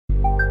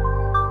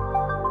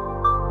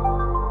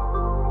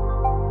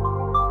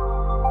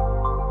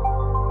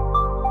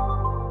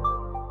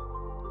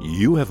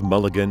You have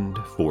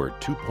mulliganed for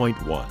 2.1,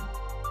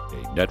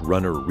 a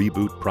Netrunner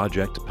Reboot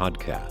Project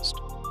podcast.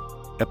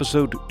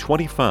 Episode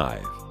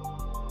 25,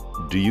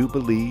 Do You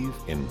Believe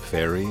in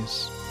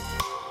Faeries?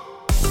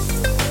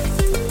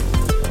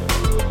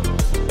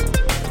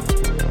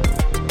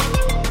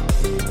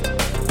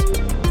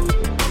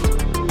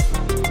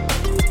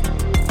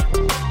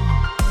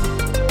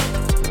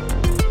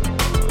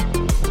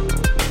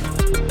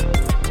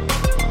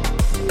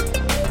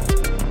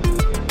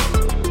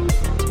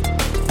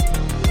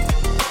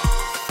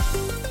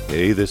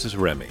 Hey, this is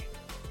Remy.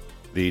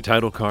 The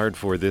title card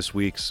for this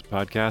week's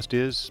podcast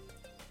is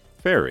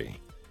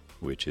Fairy,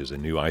 which is a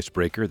new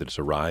icebreaker that's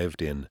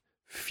arrived in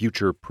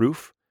Future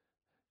Proof.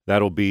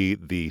 That'll be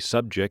the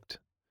subject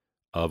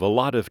of a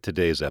lot of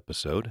today's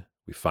episode.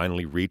 We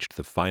finally reached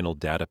the final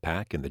data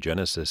pack in the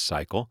Genesis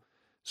cycle.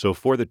 So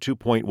for the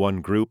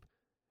 2.1 group,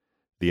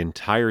 the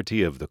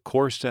entirety of the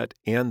core set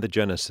and the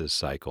Genesis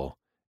cycle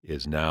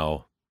is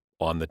now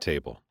on the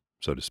table,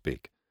 so to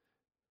speak.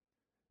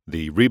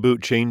 The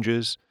reboot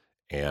changes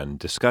and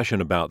discussion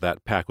about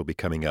that pack will be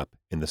coming up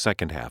in the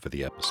second half of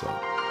the episode.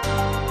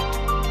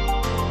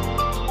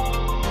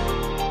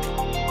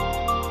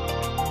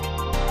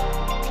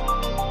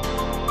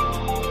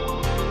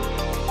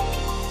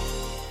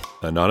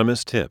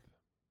 Anonymous tip.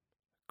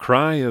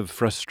 Cry of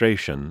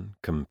frustration,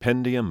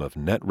 compendium of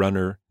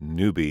Netrunner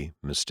newbie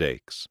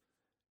mistakes.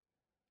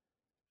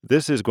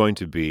 This is going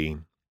to be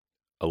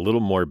a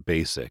little more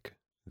basic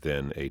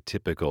than a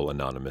typical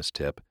anonymous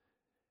tip,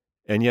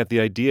 and yet the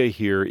idea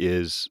here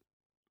is,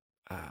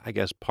 I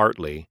guess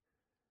partly,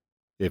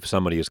 if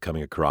somebody is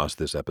coming across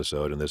this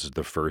episode and this is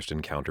the first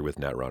encounter with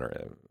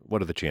Netrunner,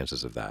 what are the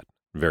chances of that?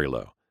 Very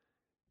low.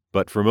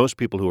 But for most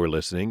people who are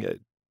listening,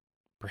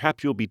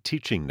 perhaps you'll be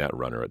teaching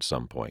Netrunner at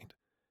some point.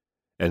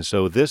 And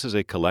so this is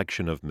a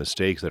collection of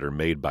mistakes that are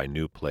made by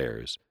new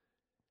players.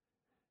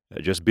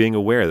 Just being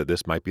aware that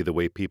this might be the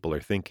way people are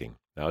thinking.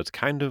 Now, it's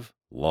kind of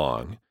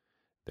long.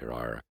 There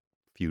are a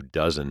few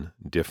dozen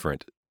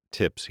different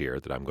tips here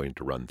that I'm going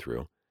to run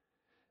through.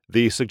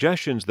 The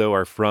suggestions, though,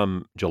 are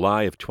from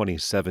July of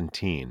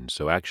 2017,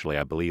 so actually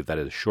I believe that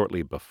is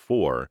shortly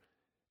before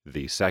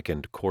the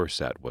second core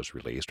set was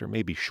released, or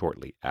maybe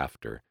shortly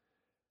after.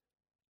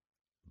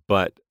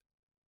 But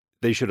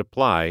they should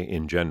apply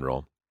in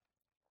general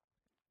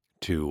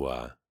to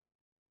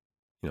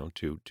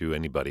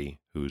anybody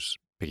who's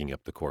picking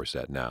up the core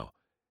set now,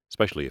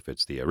 especially if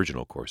it's the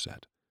original core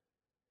set.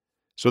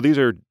 So these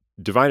are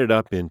divided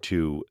up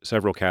into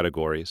several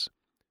categories.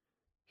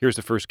 Here's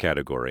the first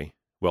category.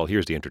 Well,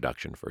 here's the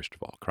introduction, first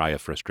of all. Cry of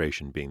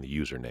frustration being the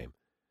username.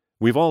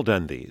 We've all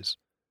done these.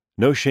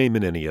 No shame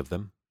in any of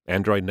them.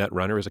 Android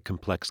Netrunner is a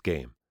complex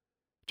game.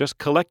 Just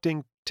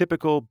collecting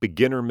typical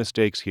beginner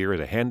mistakes here is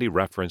a handy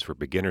reference for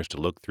beginners to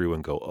look through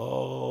and go,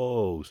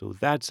 oh, so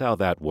that's how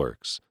that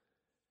works.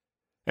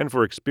 And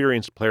for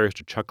experienced players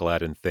to chuckle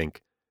at and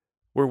think,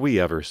 were we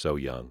ever so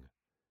young?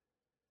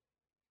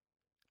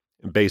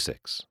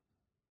 Basics.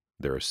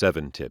 There are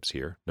 7 tips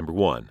here. Number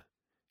 1.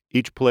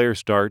 Each player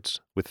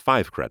starts with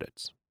 5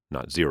 credits,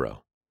 not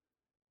 0.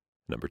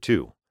 Number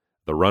 2.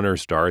 The runner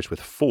starts with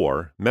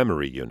 4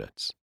 memory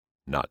units,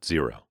 not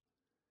 0.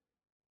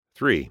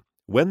 3.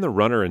 When the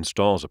runner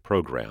installs a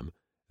program,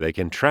 they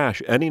can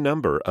trash any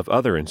number of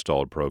other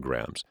installed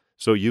programs,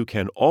 so you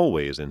can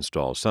always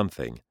install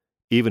something,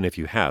 even if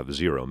you have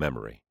 0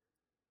 memory.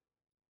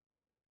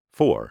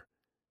 4.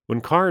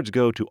 When cards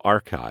go to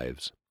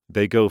archives,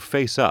 they go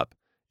face up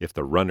if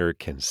the runner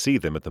can see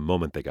them at the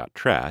moment they got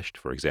trashed.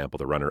 For example,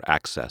 the runner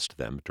accessed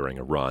them during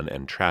a run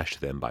and trashed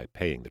them by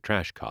paying the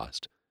trash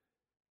cost.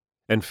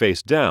 And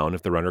face down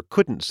if the runner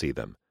couldn't see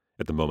them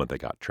at the moment they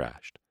got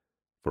trashed.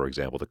 For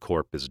example, the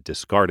corp is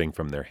discarding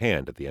from their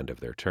hand at the end of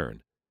their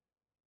turn.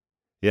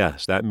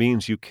 Yes, that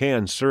means you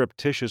can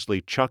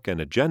surreptitiously chuck an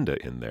agenda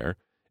in there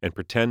and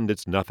pretend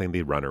it's nothing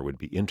the runner would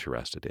be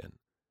interested in.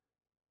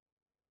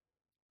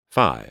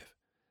 5.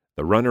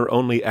 The runner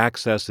only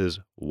accesses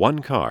 1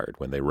 card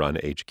when they run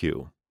HQ.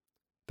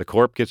 The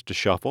corp gets to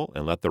shuffle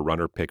and let the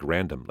runner pick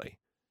randomly.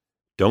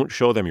 Don't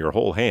show them your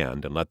whole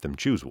hand and let them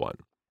choose one.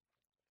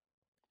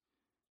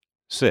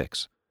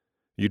 6.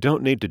 You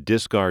don't need to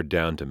discard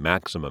down to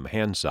maximum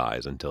hand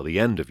size until the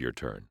end of your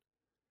turn.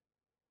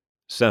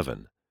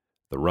 7.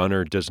 The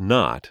runner does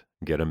not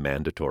get a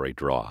mandatory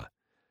draw.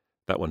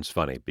 That one's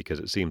funny because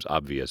it seems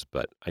obvious,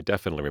 but I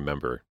definitely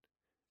remember,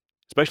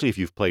 especially if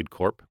you've played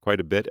Corp quite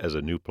a bit as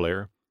a new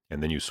player,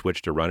 and then you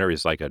switch to runner,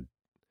 it's like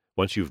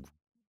once you've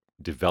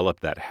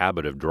developed that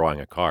habit of drawing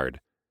a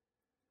card,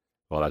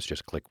 well, that's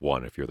just click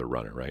 1 if you're the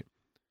runner, right?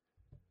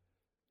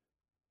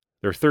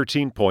 There are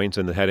 13 points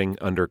in the heading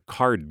under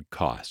card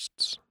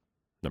costs.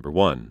 Number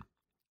 1,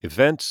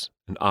 events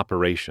and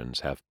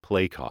operations have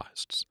play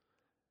costs.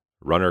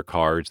 Runner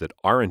cards that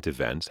aren't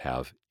events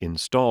have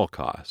install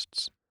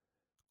costs.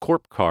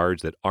 Corp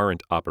cards that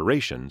aren't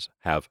operations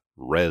have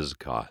res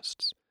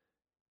costs.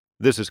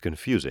 This is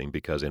confusing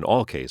because in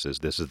all cases,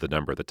 this is the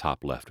number at the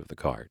top left of the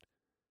card.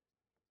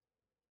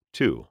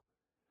 2.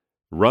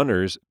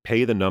 Runners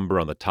pay the number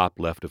on the top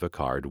left of a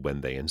card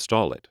when they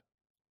install it.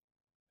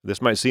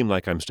 This might seem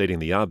like I'm stating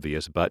the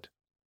obvious, but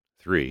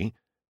 3.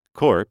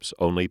 Corps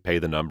only pay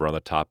the number on the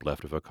top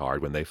left of a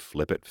card when they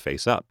flip it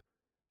face up,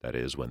 that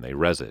is, when they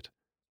res it,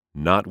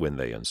 not when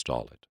they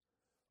install it.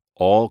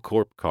 All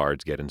Corp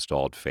cards get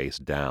installed face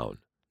down,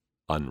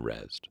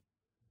 unresed.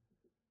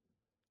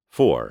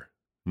 4.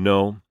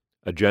 No,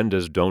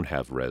 agendas don't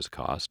have res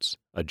costs.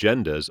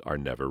 Agendas are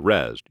never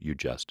resed, you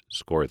just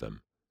score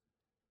them.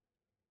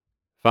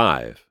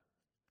 5.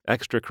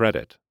 Extra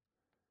credit.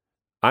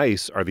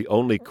 Ice are the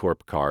only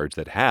Corp cards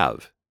that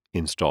have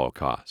install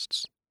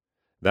costs.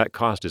 That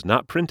cost is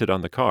not printed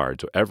on the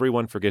card, so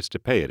everyone forgets to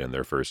pay it in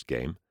their first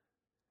game.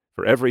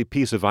 For every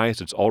piece of ice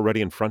that's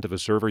already in front of a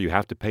server, you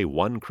have to pay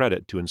 1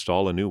 credit to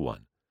install a new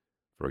one.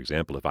 For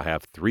example, if I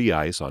have 3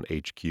 ice on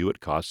HQ,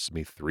 it costs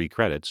me 3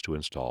 credits to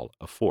install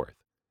a 4th.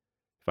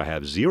 If I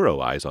have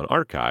 0 ice on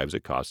archives,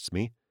 it costs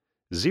me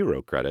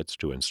 0 credits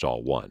to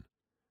install 1.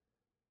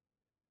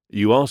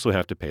 You also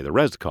have to pay the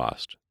res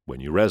cost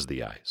when you res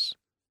the ice.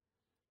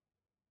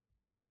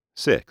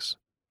 6.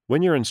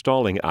 When you're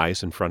installing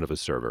ice in front of a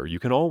server, you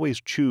can always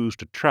choose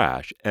to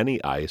trash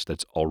any ice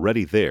that's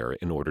already there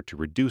in order to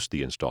reduce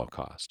the install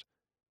cost.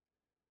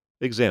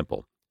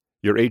 Example,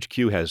 your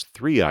HQ has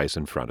 3 ice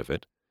in front of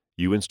it.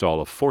 You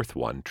install a 4th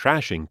one,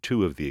 trashing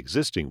 2 of the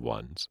existing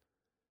ones,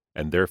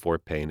 and therefore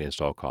pay an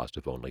install cost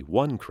of only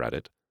 1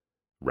 credit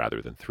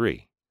rather than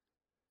 3.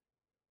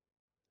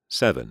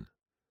 7.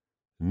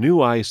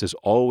 New ice is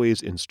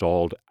always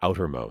installed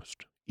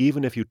outermost,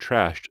 even if you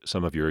trashed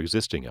some of your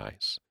existing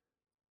ice.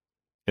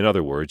 In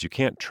other words, you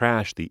can't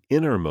trash the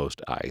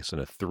innermost ice in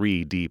a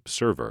 3-deep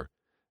server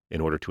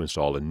in order to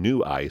install a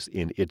new ice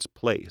in its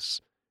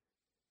place.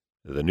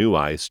 The new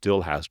ice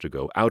still has to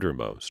go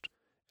outermost,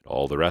 and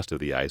all the rest of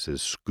the ice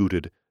is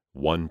scooted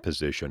 1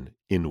 position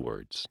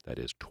inwards, that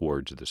is,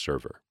 towards the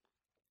server.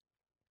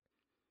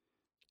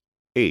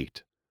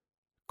 8.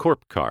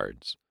 Corp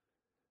cards.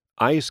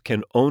 Ice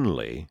can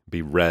only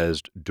be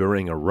resed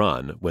during a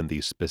run when the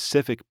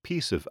specific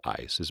piece of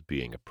ice is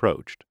being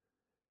approached.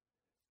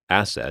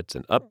 Assets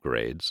and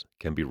upgrades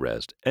can be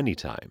resed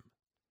anytime.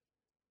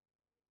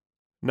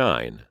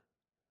 9.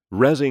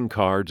 Resing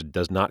cards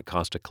does not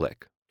cost a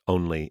click,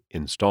 only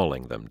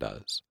installing them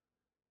does.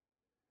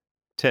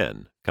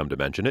 10. Come to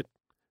mention it,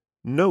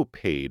 no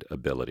paid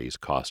abilities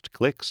cost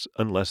clicks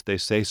unless they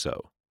say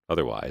so.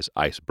 Otherwise,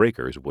 ice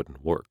breakers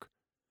wouldn't work.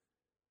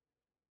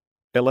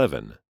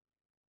 11.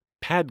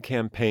 Pad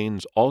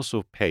campaigns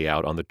also pay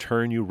out on the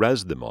turn you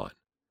res them on.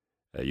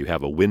 You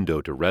have a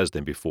window to res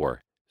them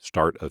before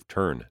start of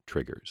turn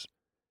triggers,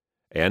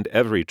 and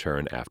every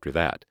turn after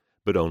that,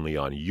 but only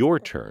on your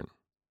turn,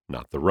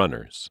 not the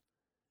runner's.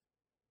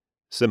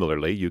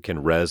 Similarly, you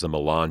can res a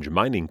Melange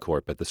Mining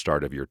Corp at the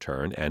start of your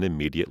turn and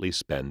immediately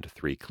spend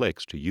 3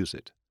 clicks to use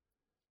it.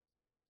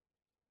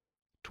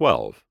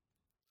 12.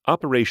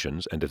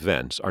 Operations and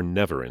events are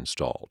never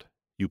installed.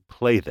 You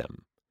play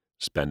them,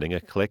 spending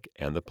a click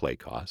and the play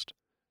cost,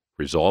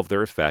 resolve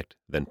their effect,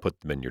 then put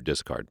them in your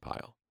discard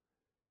pile.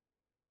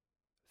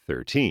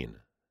 13.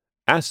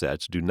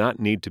 Assets do not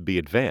need to be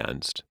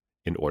advanced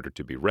in order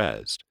to be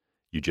resed.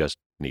 You just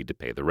need to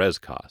pay the res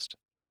cost.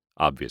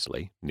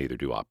 Obviously, neither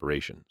do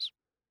operations.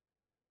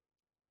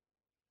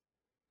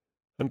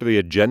 Under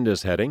the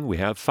Agendas heading, we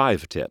have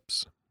 5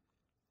 tips.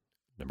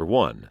 Number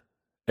 1.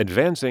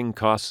 Advancing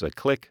costs a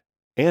click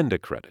and a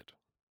credit.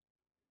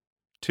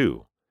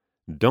 2.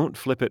 Don't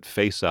flip it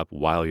face up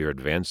while you're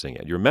advancing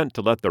it. You're meant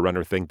to let the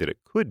runner think that it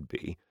could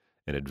be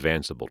an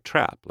advanceable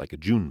trap, like a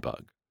June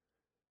bug.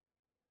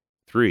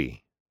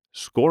 3.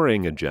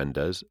 Scoring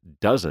agendas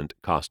doesn't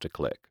cost a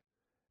click.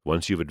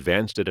 Once you've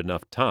advanced it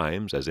enough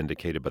times, as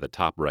indicated by the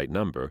top right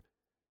number,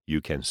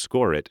 you can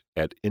score it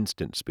at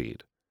instant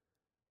speed.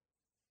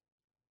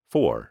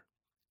 4.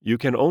 You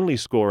can only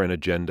score an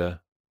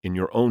agenda in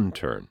your own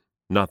turn,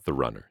 not the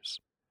runner's.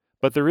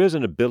 But there is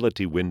an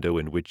ability window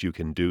in which you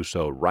can do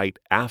so right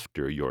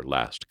after your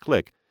last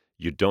click.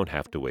 You don't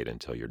have to wait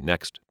until your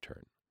next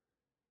turn.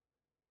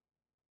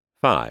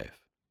 5.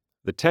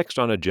 The text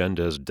on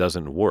agendas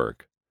doesn't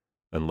work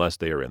unless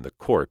they are in the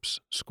corpse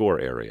score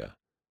area,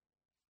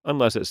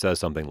 unless it says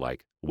something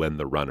like, when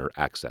the runner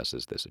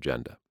accesses this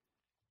agenda.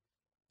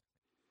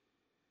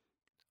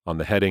 On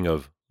the heading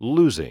of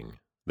losing,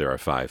 there are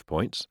 5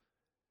 points.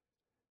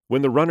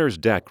 When the runner's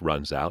deck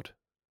runs out,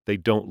 they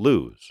don't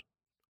lose.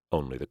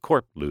 Only the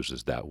corp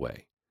loses that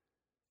way.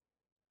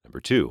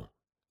 Number 2,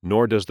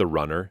 nor does the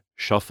runner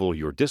shuffle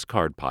your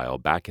discard pile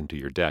back into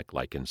your deck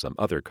like in some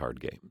other card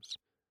games.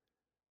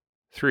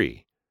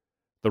 3,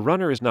 the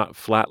runner is not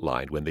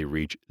flatlined when they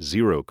reach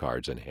 0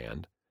 cards in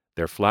hand.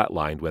 They're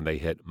flatlined when they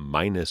hit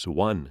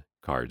 -1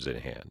 cards in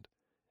hand,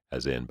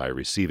 as in by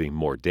receiving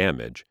more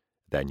damage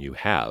than you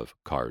have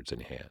cards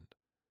in hand.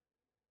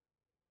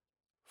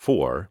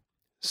 4,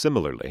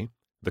 similarly,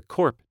 the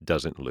corp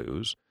doesn't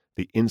lose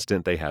the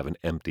instant they have an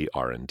empty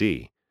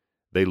R&D.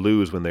 They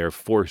lose when they are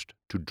forced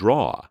to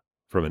draw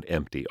from an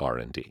empty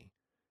R&D.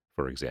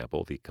 For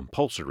example, the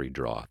compulsory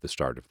draw at the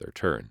start of their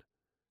turn.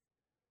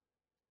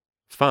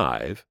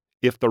 5,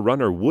 If the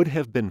runner would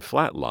have been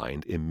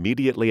flatlined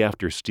immediately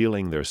after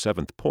stealing their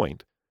 7th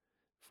point,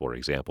 for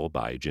example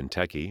by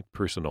Jinteki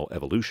Personal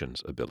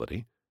Evolution's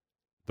ability,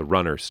 the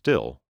runner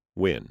still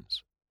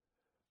wins.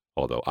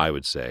 Although I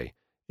would say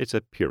it's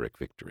a Pyrrhic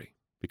victory,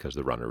 because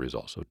the runner is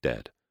also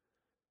dead.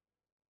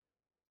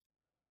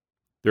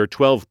 There are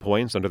 12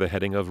 points under the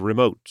heading of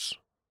remotes.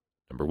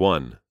 Number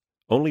 1.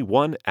 Only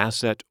one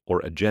asset or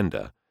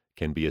agenda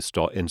can be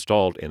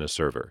installed in a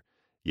server.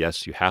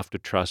 Yes, you have to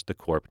trust the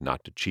corp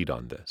not to cheat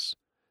on this.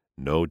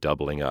 No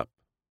doubling up.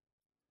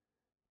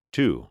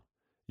 2.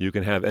 You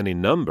can have any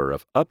number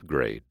of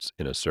upgrades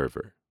in a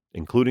server,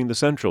 including the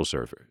central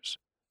servers,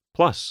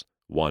 plus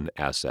one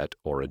asset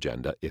or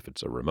agenda if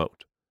it's a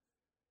remote.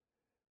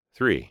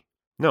 3.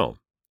 No,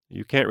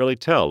 you can't really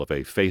tell if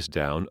a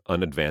face-down,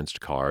 unadvanced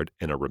card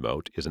in a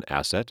remote is an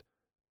asset,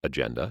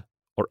 agenda,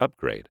 or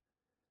upgrade.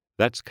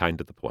 That's kind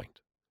of the point.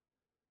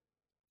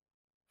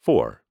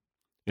 4.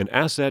 An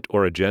asset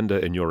or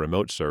agenda in your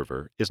remote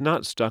server is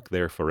not stuck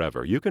there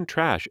forever. You can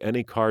trash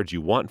any cards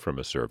you want from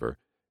a server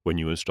when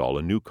you install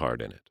a new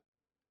card in it.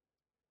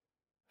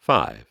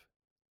 5.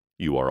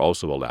 You are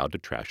also allowed to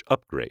trash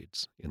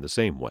upgrades in the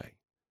same way.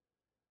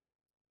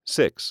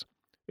 6.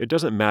 It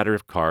doesn't matter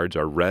if cards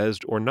are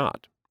rezzed or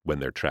not when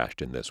they're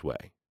trashed in this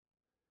way.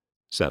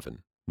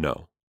 7.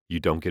 No, you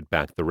don't get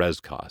back the res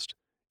cost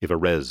if a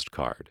rezzed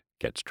card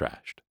gets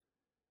trashed.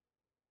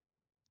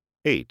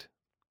 8.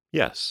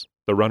 Yes,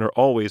 the runner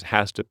always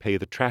has to pay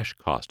the trash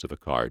cost of a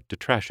card to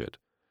trash it,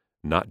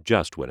 not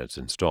just when it's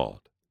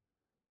installed.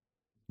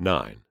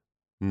 9.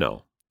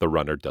 No, the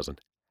runner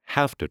doesn't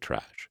have to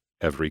trash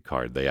every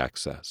card they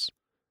access.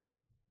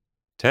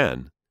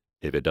 10.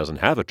 If it doesn't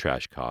have a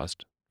trash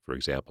cost, for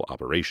example,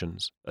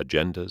 operations,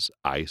 agendas,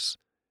 ICE,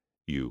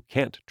 you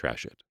can't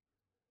trash it.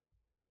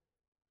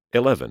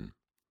 11.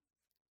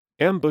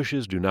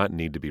 Ambushes do not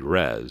need to be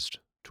rezzed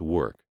to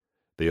work.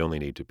 They only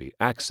need to be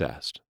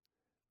accessed.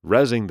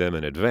 Rezzing them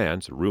in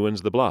advance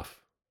ruins the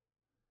bluff.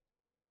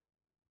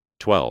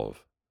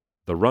 12.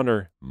 The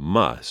runner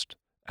must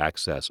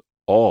access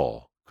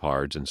all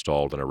cards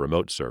installed in a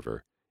remote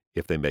server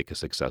if they make a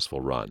successful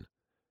run.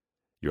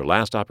 Your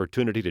last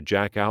opportunity to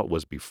jack out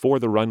was before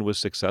the run was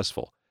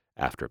successful,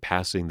 after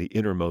passing the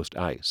innermost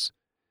ice.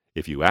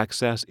 If you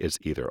access, it's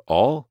either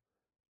all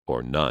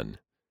or none.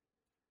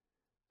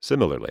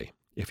 Similarly,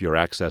 if you're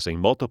accessing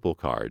multiple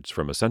cards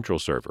from a central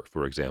server,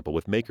 for example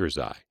with Maker's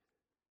Eye,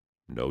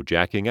 no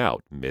jacking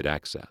out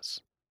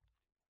mid-access.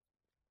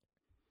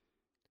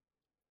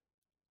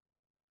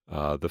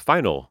 The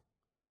final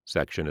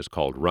section is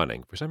called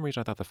running. For some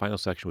reason, I thought the final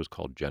section was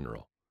called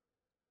general,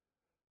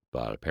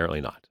 but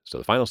apparently not. So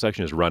the final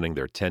section is running.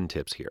 There are 10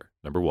 tips here.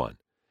 Number 1,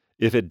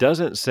 if it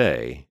doesn't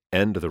say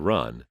end the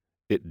run,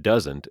 it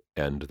doesn't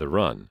end the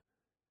run.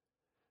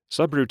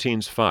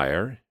 Subroutines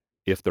fire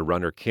if the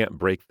runner can't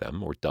break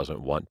them or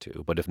doesn't want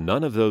to, but if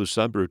none of those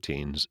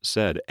subroutines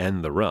said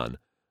end the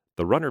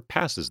runner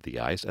passes the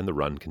ice and the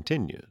run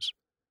continues.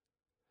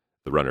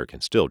 The runner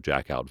can still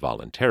jack out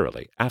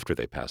voluntarily after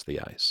they pass the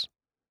ice.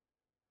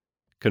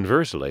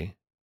 Conversely,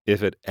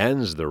 if it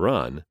ends the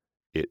run,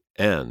 it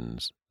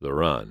ends the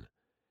run.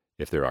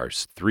 If there are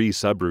 3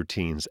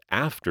 subroutines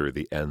after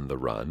the end the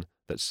run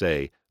that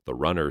say the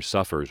runner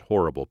suffers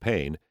horrible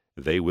pain,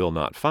 they will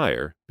not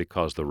fire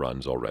because the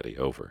run's already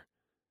over.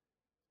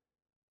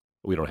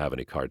 We don't have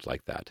any cards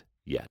like that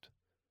yet.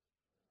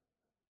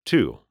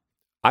 2.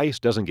 Ice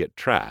doesn't get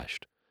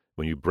trashed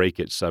when you break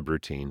its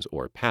subroutines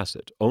or pass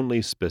it.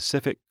 Only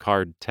specific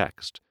card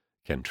text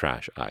can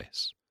trash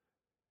ice.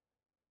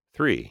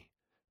 3.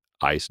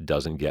 Ice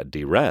doesn't get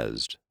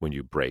derezzed when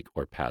you break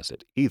or pass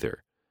it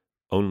either.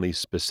 Only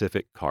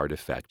specific card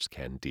effects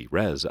can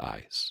derez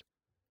ice.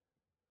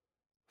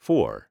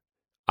 4.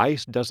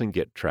 Ice doesn't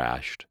get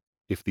trashed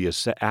if the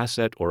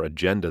asset or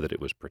agenda that it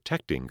was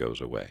protecting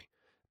goes away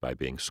by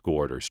being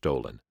scored or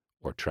stolen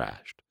or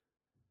trashed.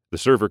 The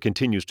server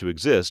continues to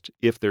exist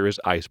if there is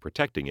ice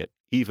protecting it,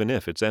 even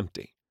if it's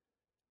empty.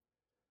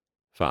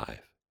 5.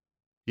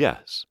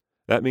 Yes,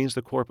 that means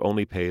the corp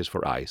only pays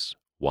for ice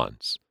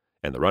once,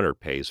 and the runner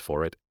pays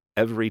for it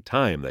every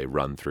time they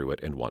run through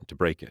it and want to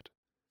break it.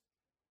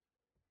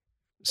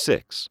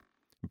 6.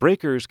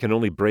 Breakers can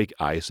only break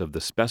ice of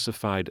the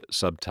specified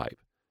subtype.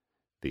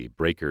 The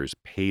breaker's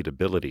paid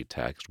ability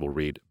text will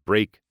read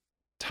break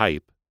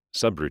type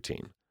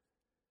subroutine.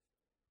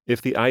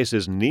 If the ice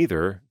is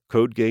neither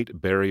code gate,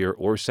 barrier,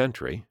 or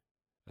sentry,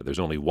 there's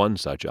only one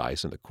such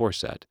ice in the core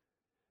set,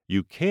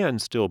 you can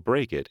still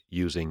break it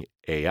using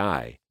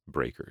AI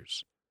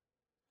breakers.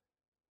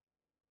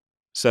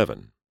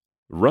 7.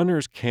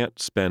 Runners can't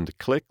spend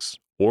clicks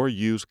or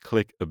use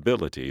click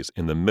abilities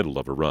in the middle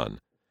of a run.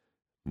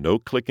 No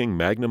clicking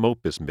magnum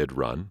opus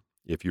mid-run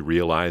if you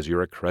realize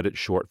you're a credit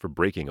short for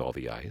breaking all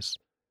the ice.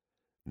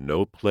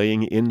 No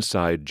playing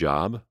inside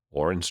job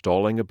or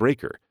installing a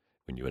breaker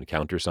when you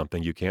encounter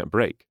something you can't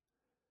break,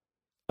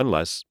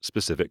 unless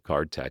specific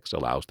card text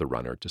allows the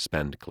runner to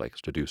spend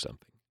clicks to do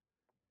something.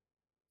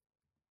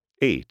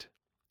 8.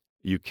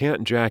 You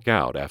can't jack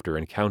out after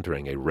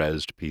encountering a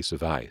rezzed piece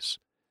of ice.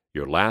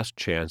 Your last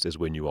chance is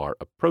when you are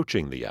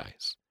approaching the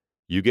ice.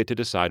 You get to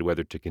decide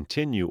whether to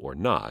continue or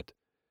not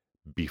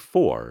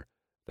before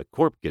the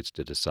corp gets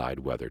to decide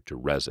whether to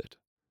res it.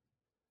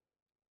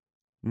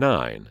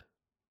 9.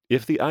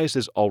 If the ice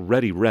is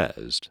already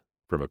resed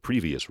from a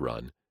previous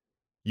run,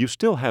 you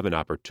still have an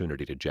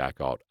opportunity to jack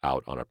out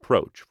on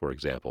approach, for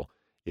example,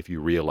 if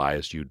you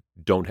realize you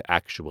don't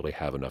actually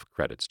have enough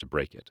credits to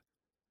break it.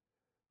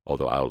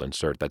 Although I'll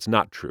insert that's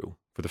not true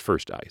for the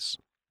first ice.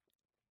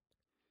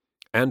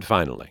 And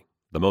finally,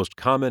 the most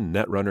common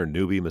Netrunner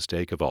newbie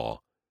mistake of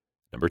all,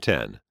 number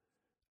 10,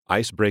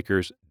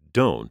 icebreakers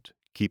don't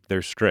keep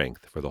their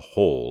strength for the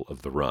whole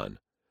of the run.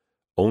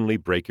 Only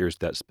breakers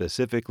that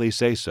specifically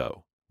say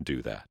so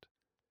do that.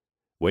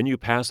 When you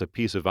pass a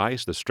piece of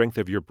ice, the strength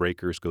of your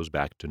breakers goes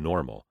back to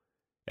normal,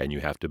 and you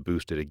have to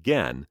boost it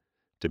again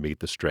to meet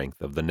the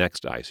strength of the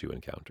next ice you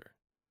encounter.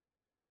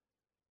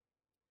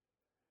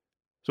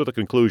 So the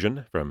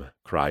conclusion from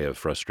Cry of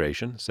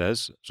Frustration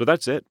says, so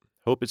that's it.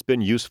 Hope it's been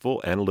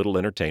useful and a little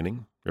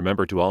entertaining.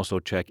 Remember to also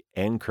check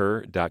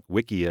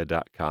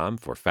anchor.wikia.com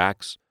for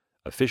facts,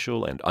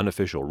 official and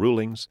unofficial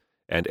rulings,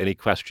 and any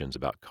questions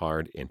about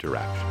card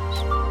interactions.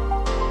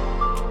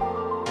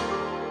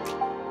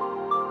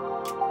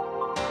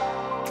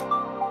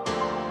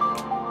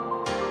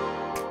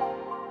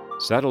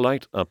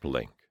 Satellite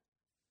Uplink.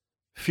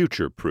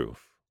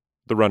 Future-proof.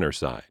 The runner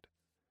side.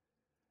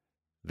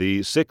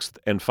 The sixth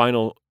and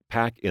final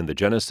pack in the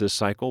Genesis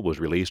cycle was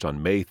released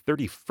on May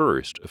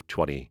 31st of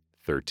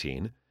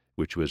 2013,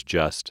 which was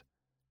just,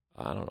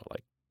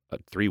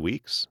 3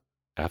 weeks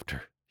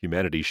after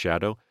Humanity's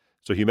Shadow.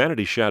 So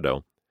Humanity's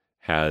Shadow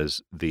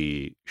has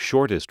the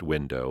shortest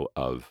window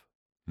of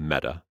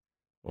meta,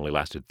 only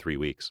lasted 3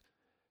 weeks.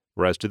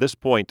 Whereas to this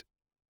point,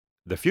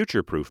 the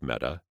future-proof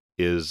meta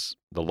is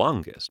the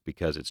longest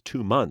because it's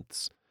 2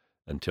 months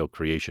until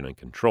Creation and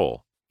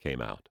Control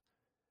came out.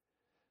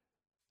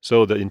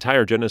 So the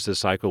entire Genesis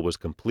cycle was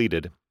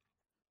completed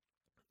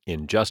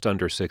in just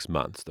under 6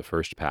 months. The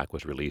first pack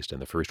was released in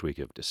the first week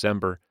of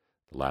December.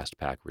 The last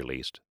pack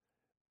released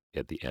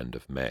at the end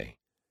of May.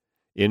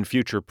 In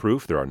Future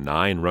Proof, there are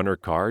 9 runner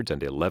cards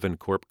and 11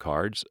 corp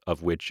cards,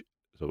 of which,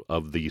 so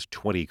of these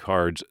 20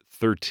 cards,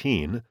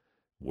 13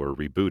 were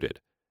rebooted.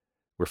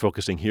 We're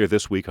focusing here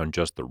this week on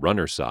just the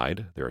runner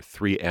side. There are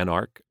 3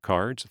 Anarch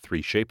cards,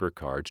 3 Shaper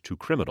cards, 2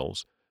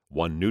 Criminals,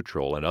 1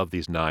 Neutral, and of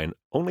these 9,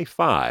 only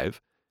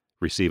 5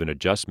 receive an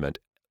adjustment,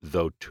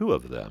 though 2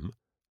 of them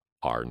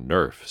are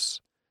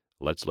nerfs.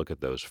 Let's look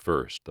at those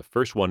first. The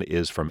first one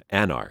is from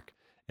Anarch,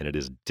 and it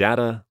is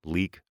Data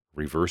Leak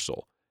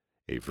Reversal,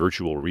 a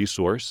virtual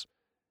resource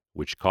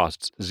which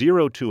costs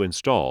 0 to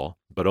install,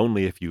 but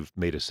only if you've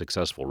made a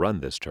successful run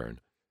this turn.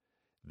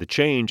 The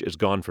change is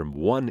gone from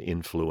 1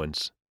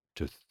 influence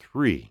to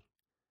 3.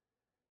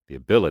 The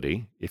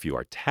ability, if you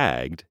are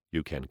tagged,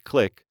 you can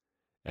click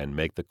and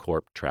make the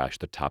corp trash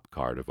the top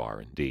card of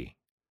R&D.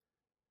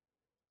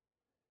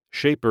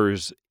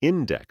 Shaper's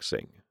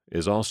Indexing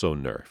is also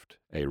nerfed,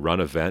 a run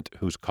event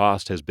whose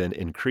cost has been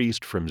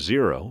increased from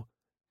 0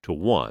 to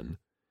 1.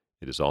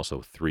 It is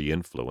also 3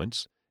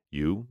 influence.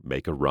 You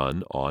make a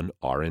run on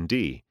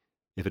R&D.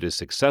 If it is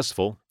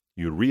successful,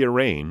 you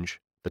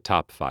rearrange the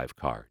top 5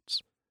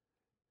 cards.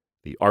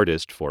 The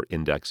artist for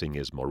indexing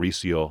is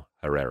Mauricio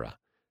Herrera.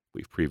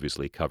 We've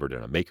previously covered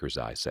in a Maker's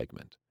Eye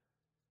segment.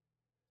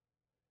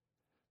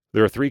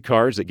 There are 3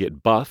 cards that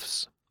get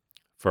buffs.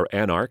 For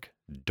Anarch,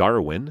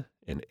 Darwin,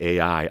 an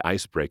AI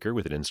icebreaker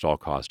with an install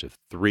cost of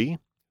 3,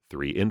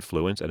 3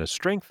 influence, and a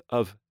strength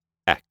of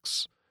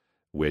X,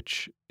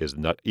 which is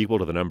not equal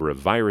to the number of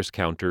virus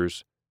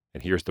counters,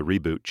 and here's the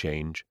reboot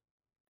change,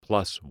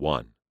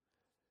 +1.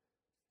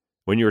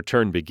 When your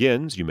turn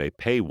begins, you may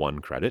pay 1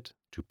 credit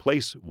to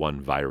place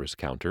 1 virus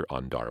counter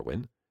on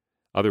Darwin.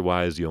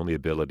 Otherwise, the only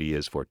ability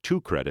is for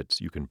 2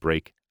 credits you can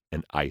break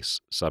an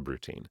ice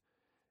subroutine.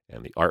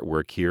 And the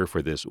artwork here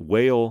for this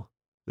whale,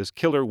 this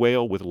killer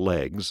whale with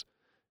legs,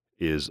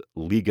 is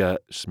Liga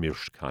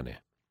Smirshkane.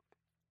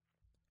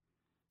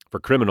 For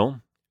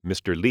Criminal,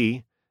 Mr.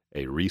 Lee,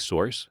 a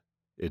resource,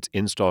 its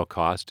install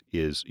cost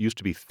used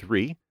to be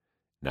 3,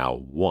 now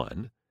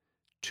 1,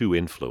 2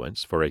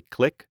 influence. For a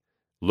click,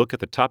 look at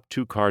the top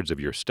 2 cards of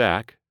your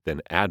stack,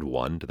 then add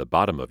 1 to the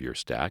bottom of your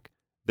stack,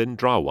 then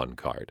draw 1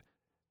 card.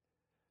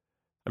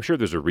 I'm sure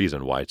there's a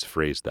reason why it's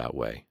phrased that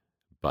way,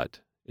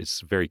 but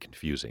it's very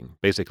confusing.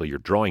 Basically, you're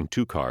drawing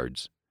 2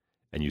 cards,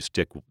 and you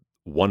stick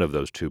one of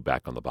those 2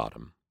 back on the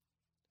bottom.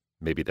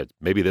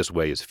 Maybe this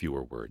way is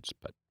fewer words,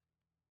 but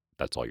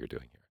that's all you're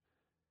doing here.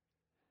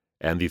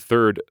 And the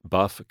third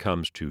buff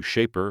comes to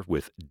Shaper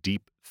with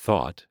Deep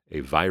Thought,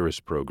 a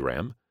virus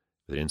program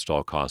with an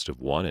install cost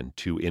of 1 and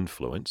 2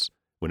 influence.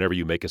 Whenever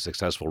you make a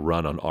successful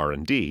run on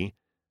R&D,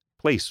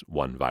 place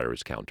 1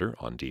 virus counter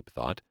on Deep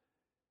Thought.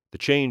 The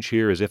change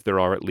here is if there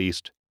are at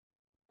least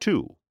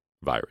 2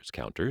 virus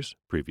counters.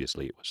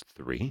 Previously it was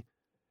 3.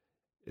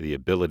 The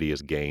ability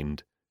is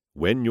gained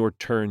when your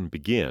turn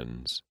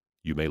begins.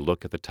 You may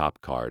look at the top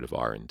card of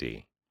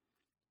R&D.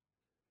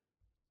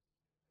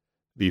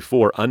 The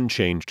 4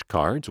 unchanged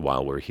cards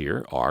while we're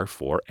here are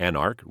for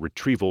Anarch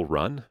Retrieval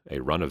Run, a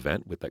run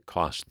event that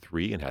costs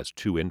 3 and has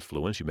 2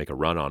 influence. You make a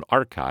run on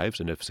archives,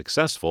 and if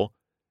successful,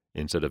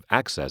 instead of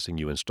accessing,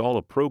 you install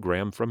a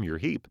program from your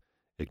heap,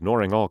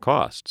 ignoring all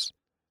costs.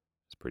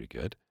 It's pretty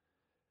good.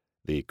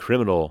 The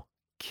Criminal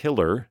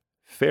Killer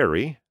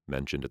Fairy,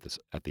 mentioned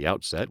at the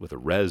outset, with a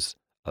res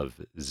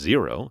of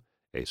 0,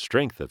 a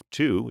strength of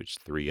 2, which is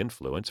 3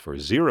 influence. For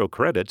 0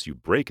 credits, you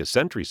break a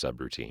sentry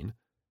subroutine.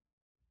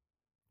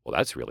 Well,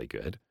 that's really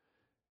good.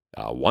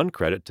 1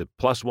 credit to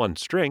 +1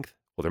 strength.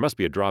 Well, there must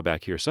be a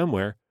drawback here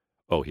somewhere.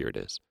 Oh, here it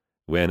is.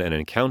 When an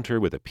encounter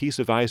with a piece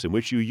of ice in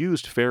which you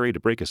used Fairy to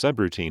break a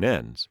subroutine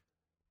ends.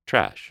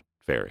 Trash,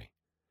 Fairy.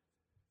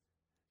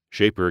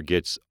 Shaper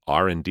gets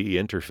R&D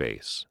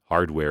interface,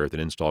 hardware with an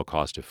install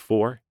cost of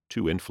 4,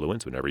 2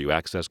 influence. Whenever you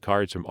access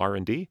cards from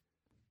R&D,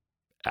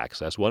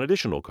 access 1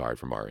 additional card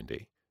from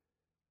R&D.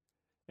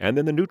 And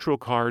then the neutral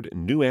card,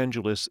 New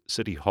Angeles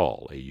City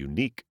Hall, a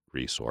unique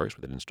resource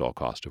with an install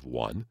cost of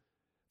 1.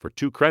 For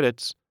 2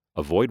 credits,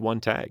 avoid 1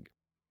 tag.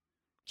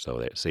 So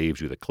that saves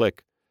you the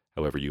click.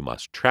 However, you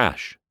must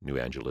trash New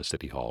Angeles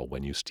City Hall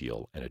when you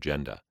steal an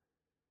agenda.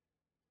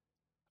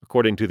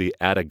 According to the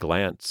At a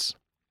Glance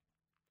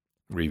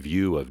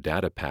review of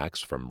data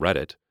packs from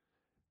Reddit,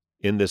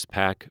 in this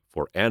pack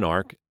for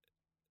Anarch,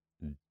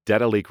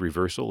 data leak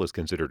reversal is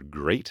considered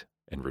great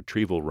and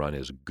retrieval run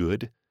is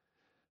good.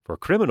 For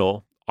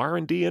Criminal,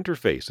 R&D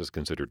interface is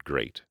considered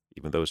great,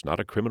 even though it's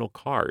not a criminal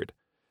card.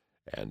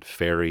 And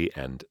Fairy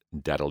and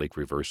data leak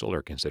reversal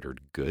are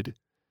considered good.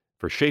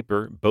 For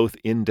Shaper, both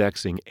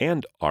indexing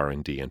and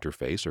R&D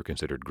interface are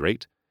considered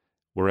great,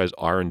 whereas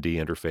R&D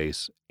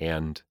interface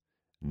and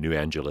New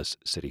Angeles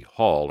City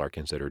Hall are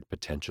considered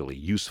potentially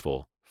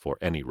useful for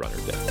any runner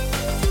deck.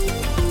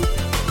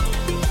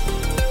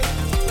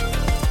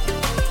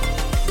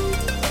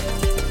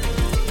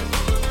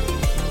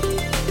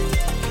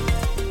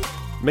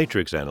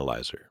 Matrix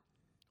Analyzer.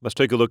 Let's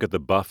take a look at the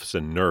buffs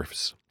and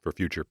nerfs for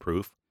future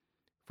proof.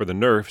 For the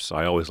nerfs,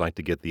 I always like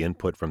to get the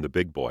input from the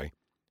big boy.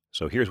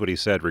 So here's what he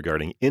said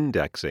regarding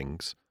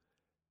indexing's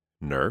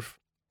nerf.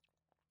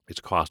 Its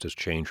cost has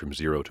changed from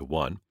 0 to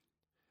 1.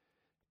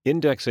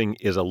 Indexing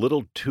is a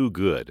little too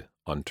good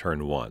on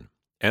turn 1,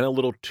 and a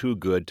little too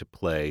good to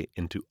play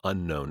into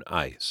unknown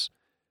ice.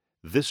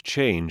 This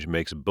change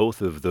makes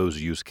both of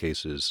those use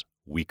cases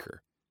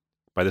weaker.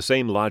 By the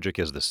same logic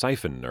as the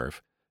Siphon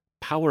nerf,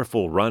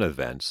 powerful run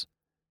events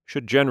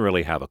should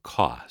generally have a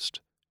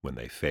cost when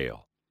they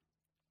fail,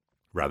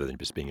 rather than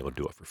just being able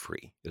to do it for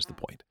free, is the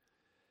point.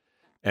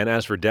 And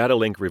as for data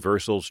link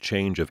reversal's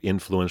change of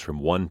influence from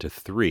 1 to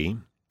 3,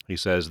 he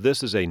says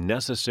this is a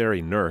necessary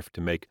nerf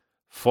to make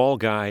Fall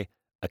Guy,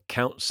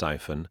 Account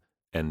Siphon,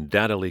 and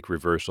data leak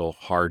reversal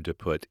hard to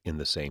put in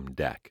the same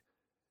deck.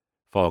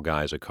 Fall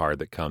Guy is a card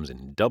that comes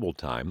in double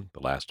time, the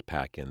last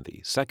pack in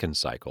the second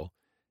cycle,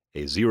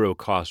 a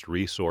 0-cost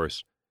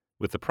resource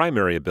with the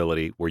primary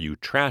ability where you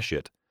trash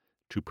it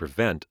to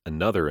prevent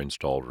another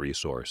installed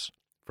resource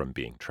from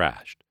being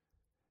trashed.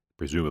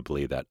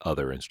 Presumably that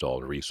other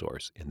installed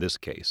resource, in this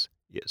case,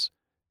 is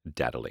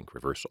data link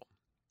reversal.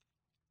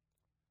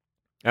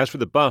 As for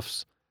the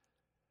buffs,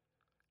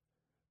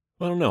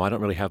 well, I don't know. I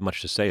don't really have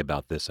much to say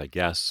about this, I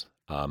guess.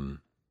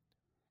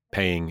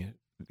 Paying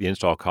the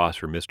install cost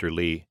for Mr.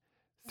 Lee,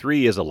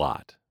 3 is a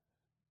lot.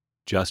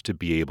 Just to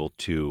be able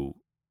to,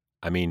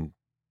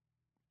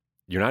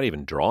 you're not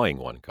even drawing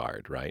 1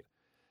 card, right?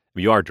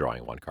 You are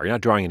drawing 1 card. You're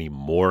not drawing any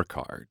more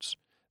cards.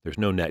 There's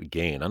no net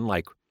gain.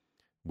 Unlike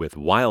with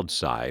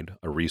Wildside,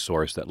 a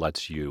resource that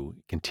lets you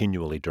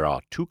continually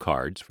draw 2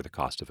 cards for the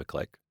cost of a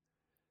click.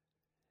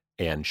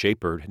 And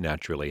Shaper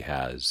naturally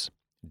has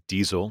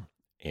Diesel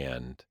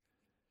and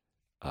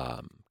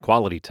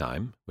Quality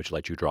Time, which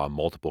lets you draw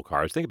multiple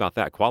cards. Think about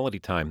that. Quality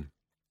Time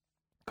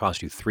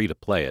costs you 3 to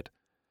play it.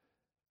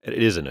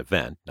 It is an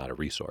event, not a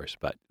resource,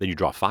 but then you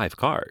draw 5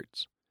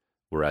 cards.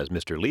 Whereas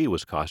Mr. Lee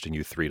was costing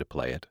you 3 to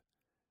play it,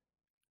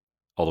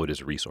 although it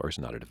is a resource,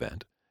 not an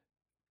event.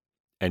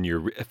 And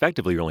you're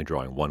effectively only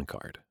drawing 1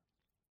 card.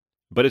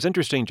 But it's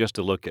interesting just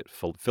to look at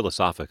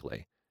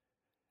philosophically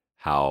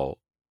how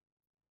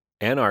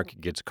Anarch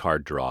gets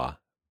card draw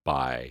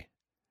by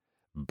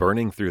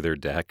burning through their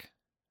deck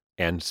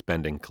and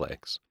spending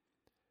clicks.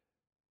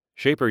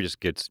 Shaper just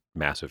gets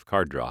massive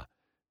card draw.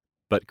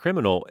 But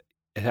Criminal,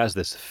 it has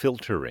this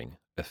filtering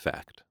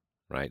effect,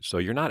 right? So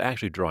you're not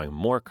actually drawing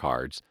more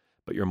cards,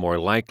 but you're more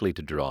likely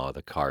to draw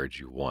the cards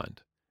you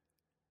want.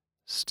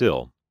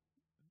 Still,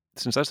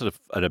 since that's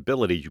an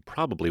ability you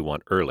probably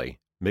want early,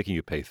 making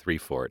you pay 3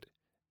 for it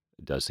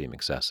does seem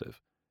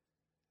excessive.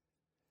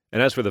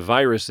 And as for the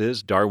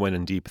viruses, Darwin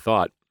and Deep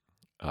Thought,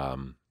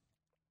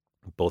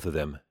 both of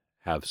them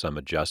have some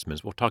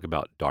adjustments. We'll talk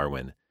about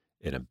Darwin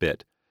in a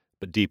bit.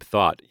 But Deep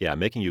Thought,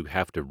 making you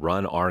have to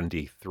run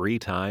R&D 3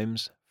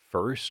 times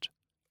first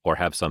or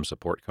have some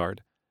support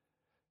card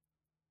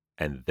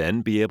and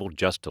then be able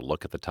just to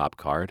look at the top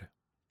card,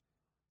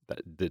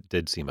 that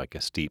did seem like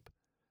a steep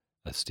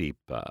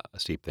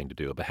thing to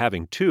do. But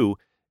having 2,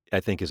 I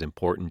think, is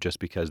important just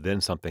because then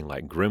something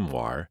like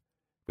Grimoire,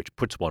 which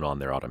puts one on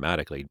there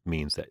automatically,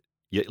 means that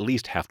you at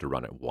least have to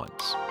run it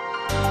once.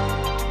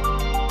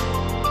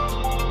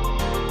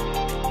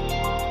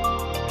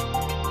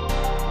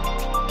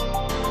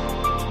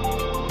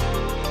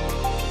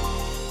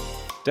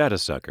 Data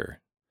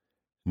Sucker.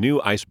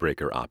 New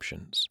icebreaker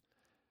options.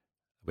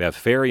 We have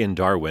Fairy and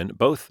Darwin,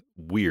 both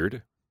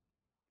weird.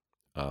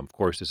 Of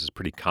course, this is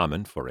pretty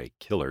common for a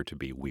killer to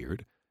be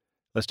weird.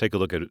 Let's take a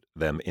look at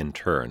them in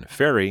turn.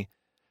 Fairy,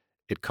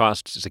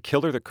 it's a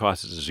killer that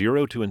costs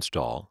 0 to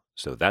install,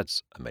 so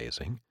that's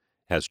amazing.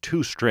 Has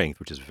 2 strength,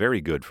 which is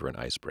very good for an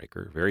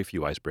icebreaker. Very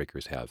few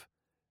icebreakers have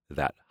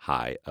that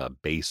high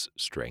base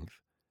strength.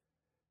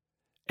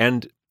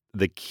 And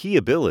the key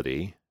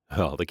ability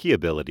is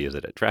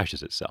that it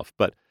trashes itself,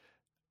 but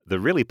the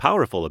really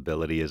powerful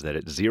ability is that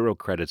it's 0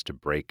 credits to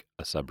break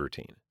a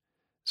subroutine.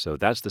 So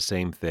that's the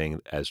same thing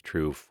as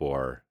true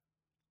for,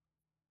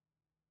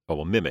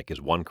 Mimic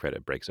is 1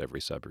 credit, breaks every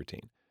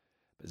subroutine.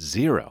 But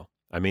 0,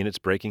 it's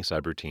breaking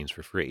subroutines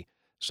for free.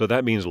 So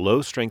that means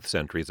low strength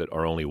sentries that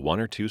are only 1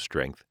 or 2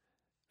 strength,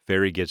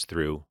 Fairy gets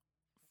through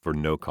for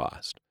no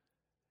cost.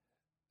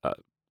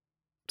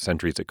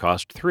 Sentries that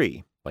cost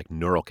 3, like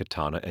Neural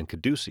Katana and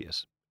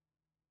Caduceus,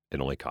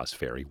 it only costs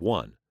Fairy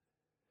 1.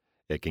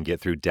 It can get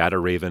through Data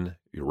Raven,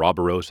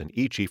 Ouroboros, and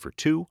Ichi for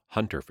 2,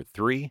 Hunter for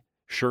 3,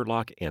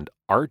 Sherlock and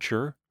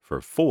Archer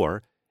for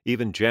 4,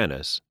 even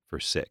Janice for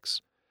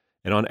 6.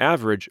 And on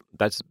average,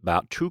 that's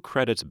about 2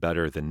 credits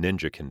better than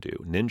Ninja can do.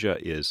 Ninja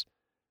is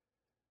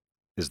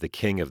the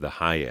king of the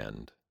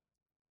high-end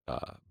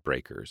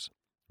breakers,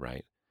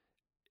 right?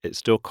 It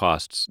still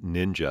costs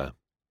Ninja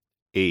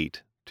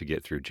 8 to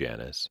get through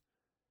Janice.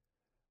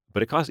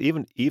 But it costs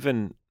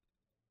even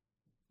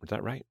was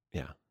that right?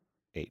 Yeah,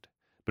 8.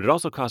 But it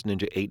also costs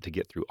Ninja 8 to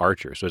get through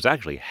Archer. So it's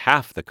actually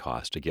half the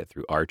cost to get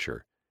through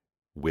Archer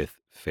with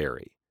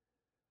Fairy.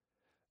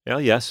 Now,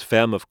 yes,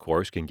 Fem, of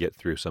course, could get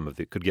through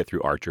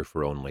Archer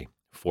for only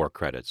 4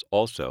 credits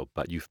also,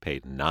 but you've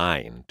paid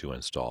 9 to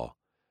install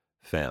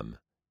Fem,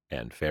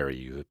 and Fairy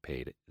you have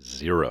paid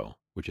 0,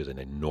 which is an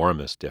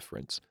enormous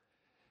difference.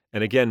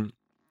 And again,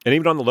 and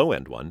even on the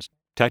low-end ones,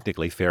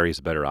 technically Fairy is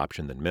a better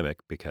option than Mimic,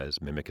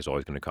 because Mimic is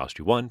always going to cost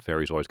you 1,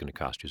 Fairy is always going to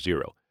cost you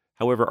 0.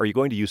 However, are you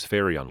going to use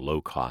Fairy on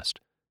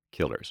low-cost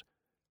killers?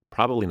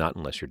 Probably not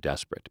unless you're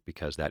desperate,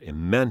 because that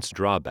immense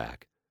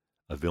drawback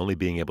of only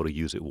being able to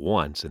use it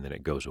once and then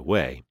it goes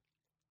away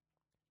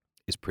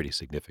is pretty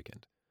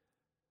significant.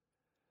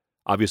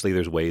 Obviously,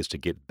 there's ways to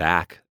get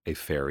back a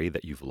Fairy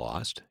that you've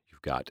lost.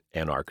 You've got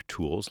Anarch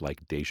tools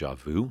like Deja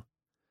Vu,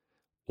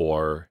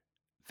 or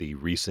the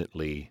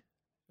recently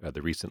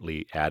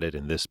added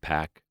in this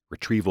pack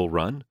Retrieval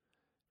Run,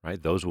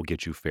 right? Those will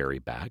get you Fairy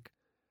back.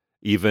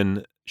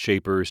 Even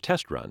Shaper's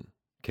Test Run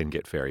can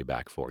get Fairy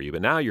back for you,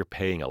 but now you're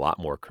paying a lot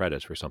more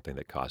credits for something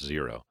that costs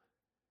 0.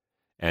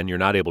 And you're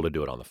not able to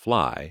do it on the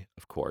fly,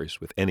 of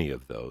course, with any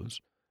of those.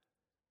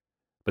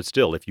 But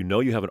still, if you know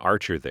you have an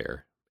Archer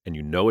there, and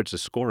you know it's a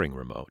scoring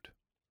remote,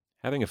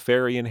 having a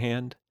Fairy in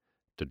hand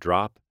to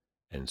drop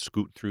and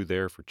scoot through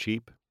there for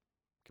cheap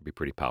can be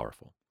pretty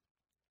powerful.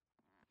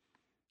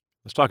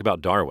 Let's talk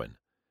about Darwin.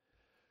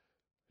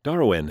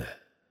 Darwin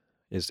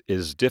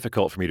is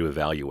difficult for me to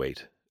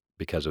evaluate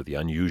because of the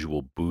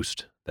unusual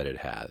boost that it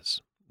has.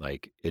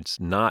 Like, it's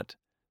not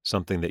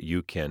something that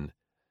you can...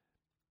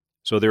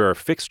 So there are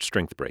fixed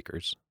strength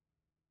breakers,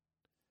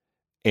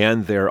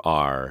 and there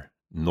are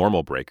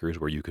normal breakers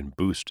where you can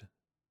boost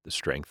the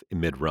strength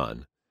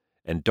mid-run,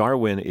 and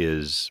Darwin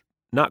is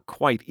not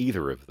quite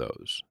either of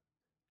those.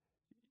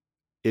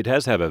 It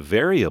has to have a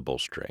variable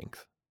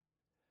strength,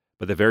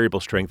 but the variable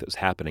strength is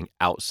happening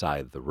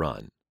outside the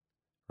run,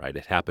 right?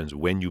 It happens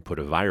when you put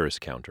a virus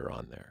counter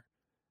on there.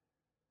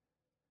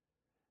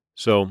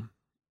 So,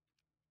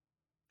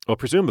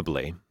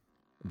 presumably,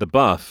 the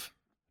buff,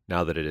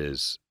 now that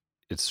its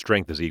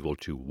strength is equal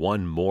to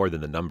 1 more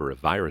than the number of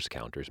virus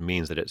counters,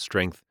 means that its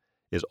strength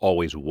is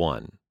always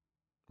 1,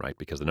 right?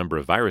 Because if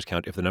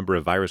the number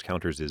of virus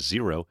counters is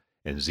 0,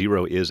 and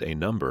 0 is a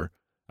number,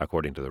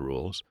 according to the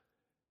rules,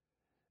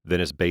 then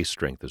its base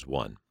strength is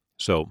 1.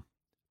 So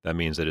that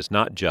means that it's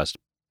not just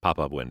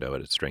pop-up window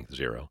at its strength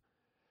 0,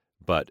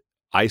 but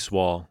Ice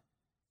Wall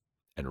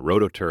and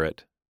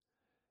Rototurret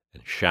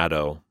and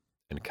Shadow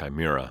and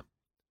Chimera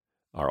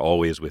are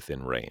always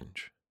within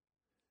range.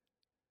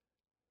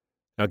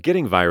 Now,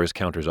 getting virus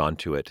counters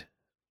onto it,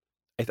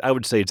 I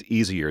would say it's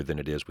easier than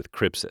it is with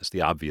Crypsis.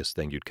 The obvious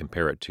thing you'd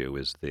compare it to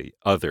is the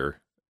other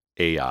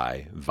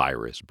AI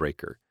virus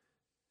breaker.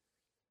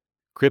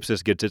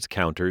 Crypsis gets its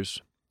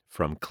counters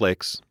from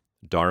clicks.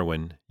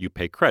 Darwin, you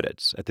pay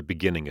credits at the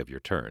beginning of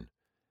your turn.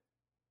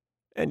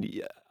 And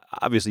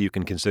obviously you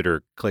can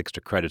consider clicks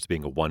to credits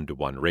being a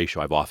 1-to-1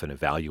 ratio. I've often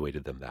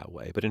evaluated them that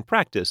way. But in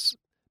practice,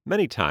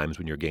 many times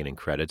when you're gaining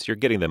credits, you're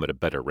getting them at a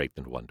better rate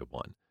than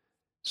 1-to-1.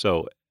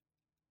 So,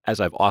 as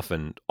I've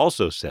often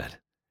also said,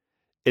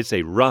 it's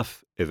a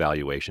rough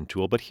evaluation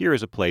tool, but here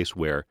is a place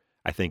where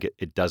I think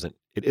it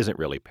isn't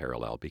really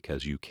parallel,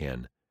 because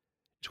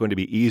it's going to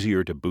be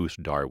easier to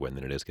boost Darwin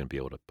than it is going to be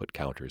able to put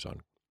counters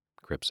on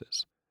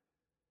Crypsis.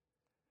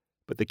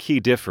 But the key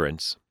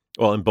difference,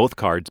 well, and both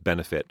cards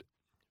benefit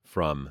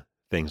from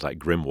things like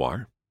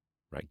Grimoire,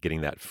 right?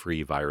 Getting that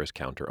free virus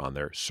counter on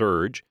there.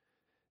 Surge,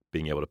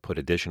 being able to put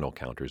additional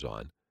counters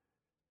on.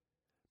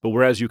 But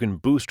whereas you can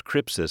boost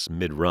Crypsis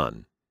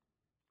mid-run,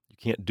 you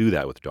can't do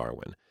that with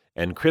Darwin.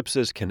 And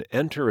Crypsis can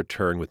enter a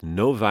turn with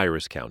no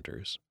virus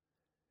counters.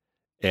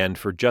 And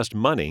for just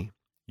money,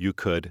 you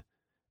could,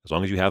 as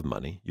long as you have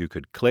money, you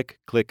could click,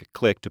 click,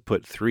 click to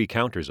put 3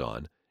 counters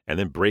on and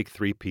then break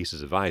 3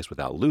 pieces of ice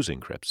without losing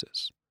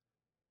Crypsis.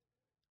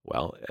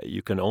 Well,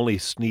 you can only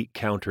sneak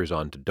counters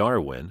onto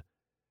Darwin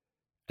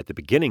at the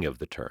beginning of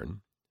the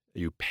turn.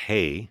 You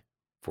pay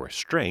for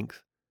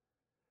strength,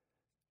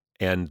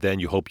 and then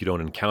you hope you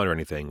don't encounter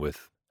anything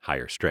with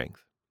higher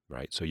strength,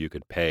 right? So you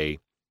could pay,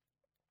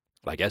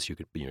 I guess you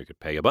could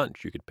pay a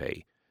bunch. You could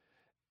pay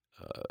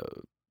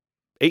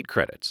 8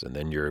 credits, and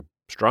then you're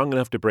strong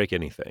enough to break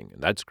anything,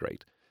 and that's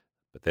great.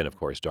 But then, of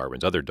course,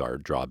 Darwin's other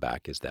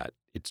drawback is that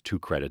it's 2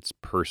 credits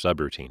per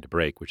subroutine to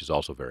break, which is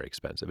also very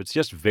expensive. It's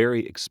just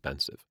very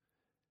expensive.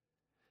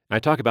 And I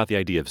talk about the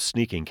idea of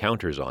sneaking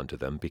counters onto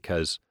them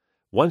because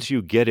once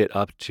you get it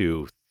up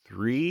to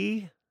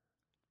 3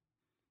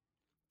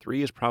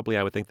 is probably,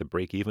 I would think, the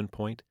break-even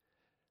point.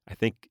 I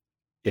think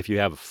if you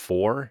have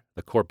 4,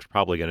 the corp's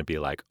probably going to be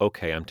like,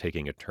 okay, I'm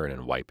taking a turn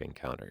and wiping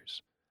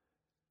counters.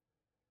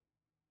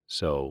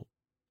 So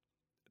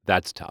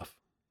that's tough.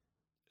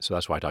 So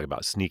that's why I talk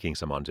about sneaking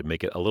some on to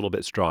make it a little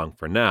bit strong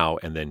for now,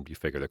 and then you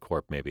figure the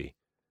corp maybe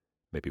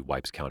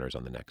wipes counters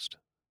on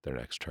their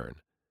next turn.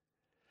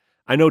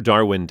 I know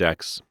Darwin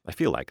decks, I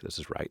feel like this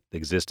is right,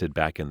 existed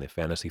back in the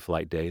Fantasy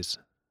Flight days.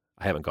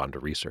 I haven't gone to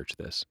research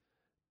this,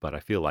 but I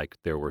feel like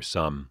there were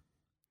some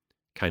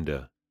kind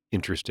of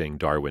interesting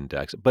Darwin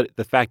decks. But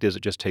the fact is,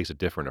 it just takes a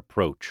different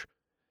approach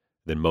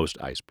than most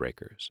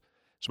icebreakers.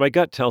 So my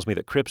gut tells me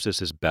that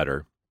Crypsis is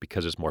better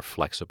because it's more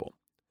flexible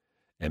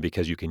and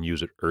because you can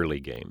use it early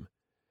game.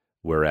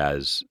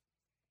 Whereas,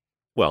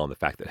 well, and the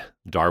fact that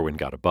Darwin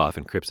got a buff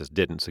and Crypsis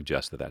didn't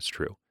suggest that that's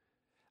true.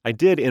 I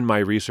did, in my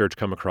research,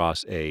 come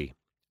across a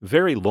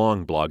very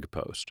long blog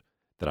post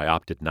that I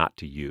opted not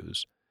to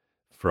use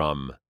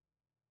from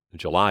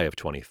July of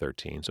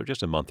 2013, so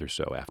just a month or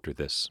so after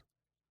this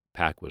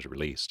pack was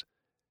released,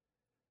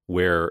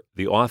 where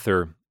the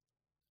author,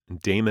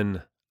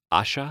 Damon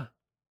Asha,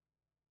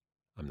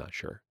 I'm not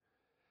sure,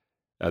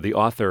 the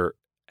author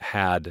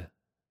had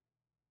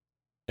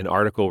an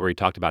article where he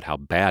talked about how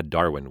bad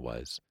Darwin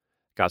was,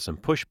 got some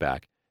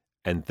pushback,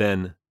 and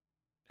then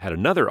had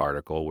another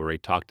article where he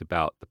talked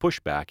about the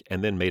pushback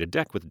and then made a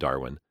deck with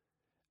Darwin.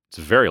 It's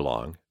very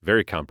long,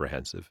 very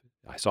comprehensive.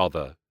 I saw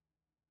the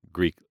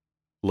Greek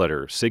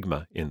letter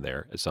sigma in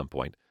there at some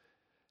point,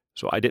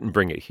 so I didn't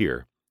bring it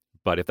here.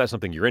 But if that's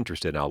something you're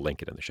interested in, I'll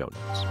link it in the show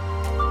notes.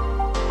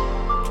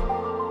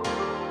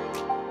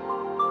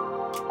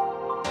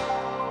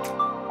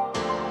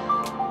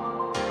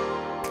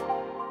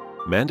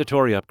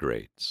 Mandatory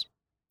upgrades.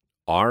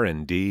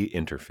 R&D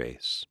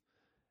interface.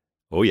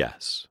 Oh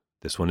yes,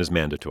 this one is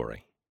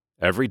mandatory.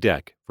 Every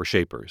deck for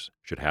Shapers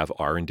should have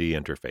R&D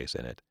interface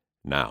in it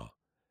now.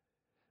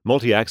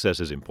 Multi-access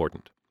is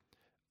important.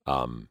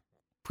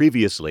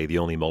 Previously, the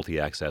only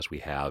multi-access we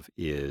have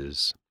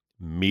is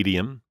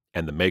Medium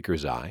and the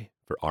Maker's Eye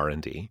for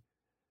R&D,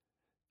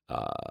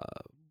 HQ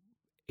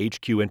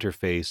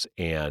interface,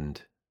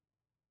 and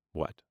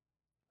what?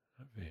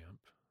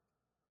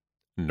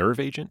 Nerve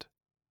Agent,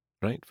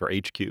 right, for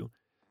HQ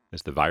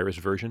as the virus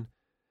version.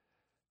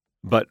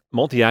 But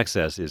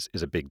multi-access is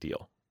a big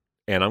deal.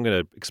 And I'm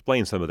going to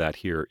explain some of that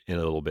here in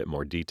a little bit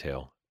more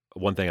detail.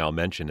 One thing I'll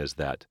mention is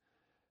that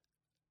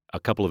a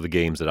couple of the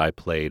games that I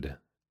played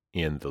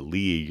in the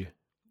league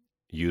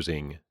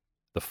using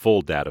the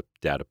full data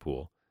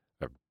pool,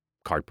 or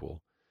card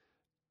pool,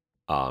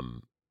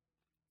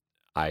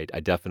 I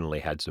definitely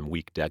had some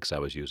weak decks I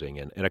was using.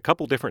 And a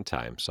couple different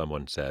times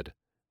someone said,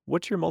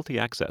 "What's your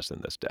multi-access in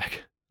this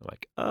deck?" I'm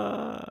like,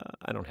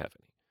 I don't have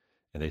any.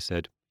 And they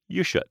said,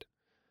 "You should."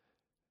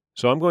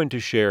 So I'm going to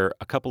share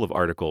a couple of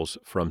articles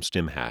from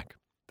StimHack.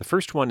 The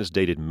first one is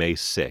dated May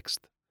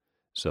 6th,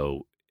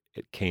 so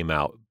it came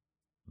out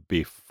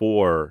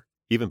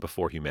even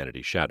before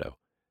Humanity's Shadow.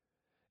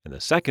 And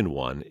the second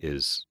one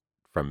is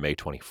from May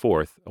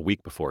 24th, a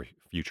week before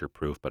Future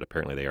Proof, but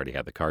apparently they already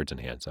had the cards in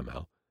hand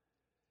somehow.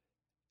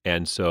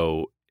 And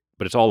so,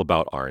 but it's all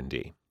about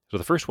R&D. So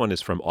the first one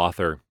is from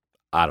author,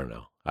 I don't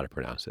know how to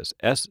pronounce this,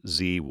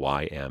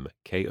 Szymkodf.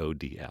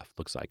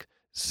 Looks like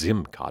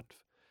Zimkodf.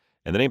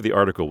 And the name of the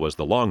article was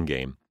The Long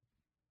Game,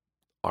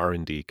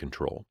 R&D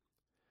Control.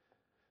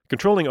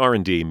 Controlling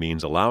R&D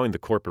means allowing the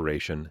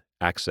corporation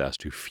access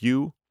to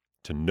few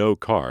to no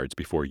cards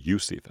before you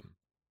see them.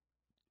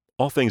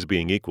 All things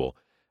being equal,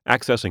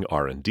 accessing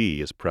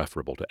R&D is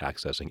preferable to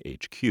accessing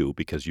HQ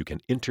because you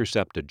can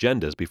intercept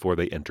agendas before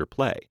they enter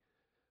play,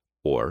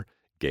 or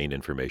gain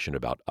information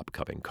about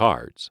upcoming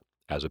cards,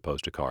 as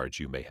opposed to cards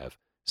you may have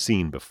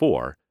seen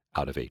before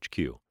out of HQ.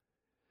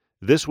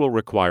 This will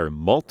require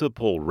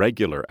multiple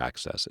regular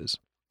accesses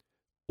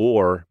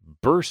or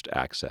burst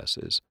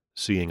accesses,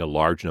 seeing a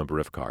large number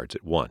of cards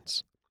at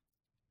once.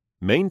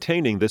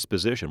 Maintaining this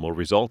position will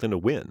result in a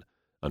win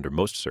under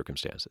most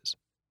circumstances.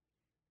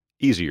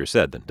 Easier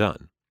said than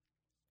done.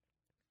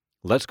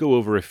 Let's go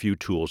over a few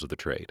tools of the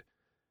trade.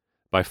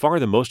 By far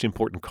the most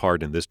important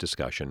card in this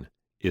discussion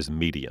is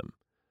medium.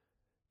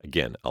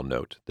 Again, I'll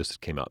note this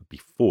came out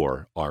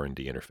before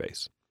R&D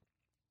interface.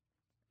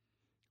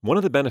 One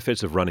of the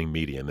benefits of running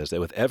medium is that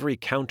with every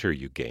counter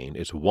you gain,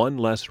 it's one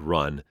less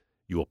run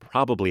you will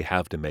probably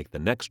have to make the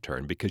next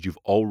turn because you've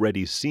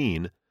already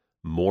seen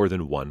more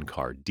than one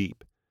card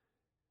deep.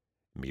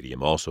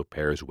 Medium also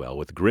pairs well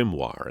with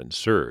Grimoire and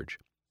Surge,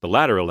 the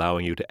latter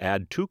allowing you to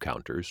add 2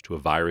 counters to a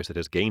virus that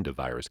has gained a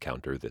virus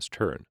counter this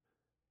turn.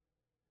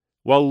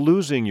 While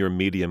losing your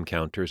medium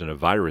counters in a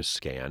virus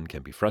scan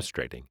can be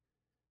frustrating,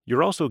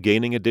 you're also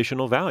gaining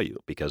additional value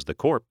because the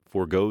Corp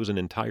forgoes an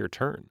entire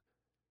turn.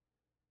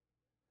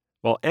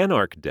 While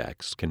Anarch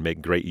decks can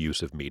make great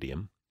use of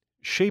medium,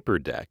 Shaper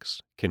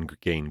decks can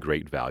gain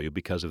great value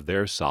because of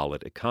their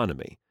solid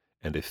economy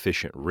and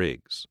efficient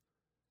rigs.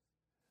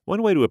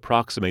 One way to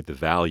approximate the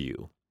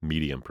value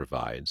medium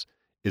provides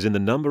is in the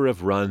number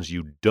of runs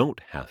you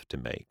don't have to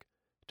make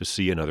to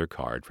see another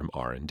card from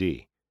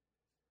R&D.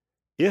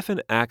 If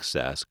an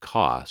access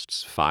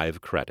costs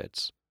 5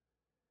 credits,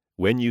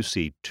 when you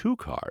see 2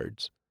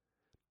 cards,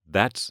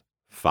 that's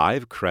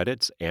 5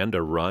 credits and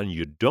a run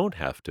you don't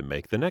have to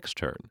make the next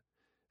turn.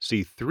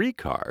 See 3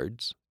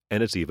 cards,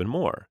 and it's even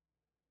more.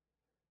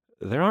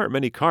 There aren't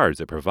many cards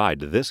that provide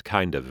this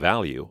kind of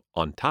value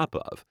on top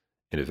of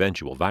an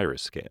eventual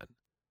virus scan.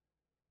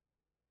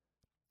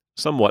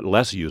 Somewhat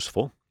less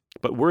useful,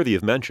 but worthy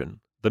of mention,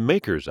 the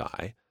Maker's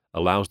Eye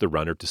allows the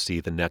runner to see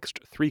the next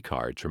 3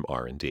 cards from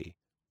R&D.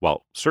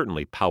 While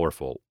certainly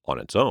powerful on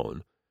its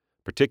own,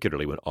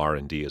 particularly when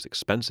R&D is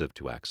expensive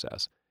to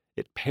access,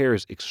 it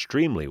pairs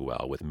extremely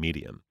well with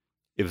medium.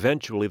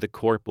 Eventually, the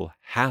Corp will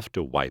have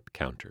to wipe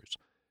counters.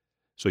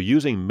 So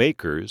using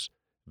Makers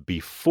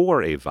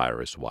before a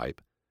virus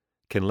wipe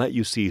can let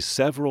you see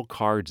several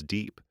cards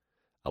deep,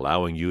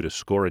 allowing you to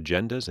score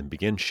agendas and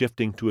begin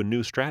shifting to a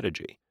new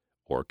strategy,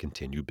 or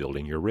continue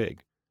building your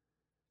rig.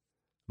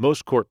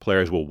 Most Corp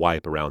players will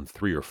wipe around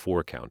 3 or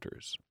 4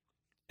 counters.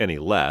 Any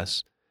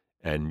less,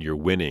 and you're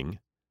winning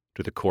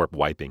to the Corp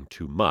wiping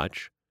too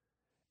much.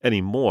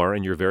 Any more,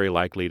 and you're very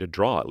likely to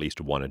draw at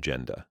least one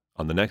agenda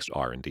on the next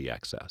R&D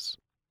access.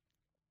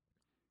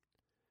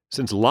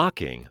 Since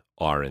locking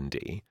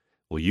R&D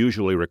will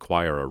usually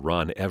require a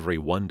run every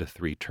 1 to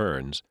 3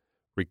 turns,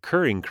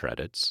 recurring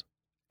credits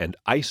and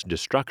ice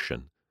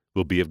destruction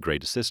will be of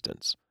great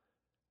assistance.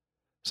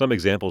 Some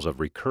examples of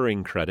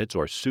recurring credits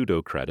or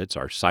pseudo-credits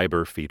are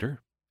Cyber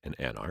Feeder in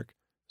Anarch,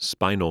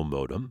 Spinal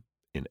Modem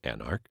in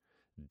Anarch,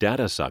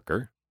 Data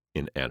Sucker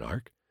in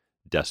Anarch,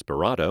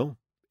 Desperado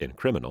in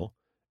Criminal,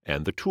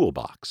 and the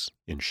Toolbox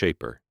in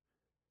Shaper.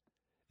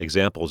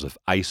 Examples of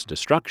ice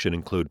destruction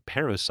include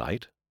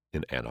Parasite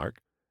in Anarch,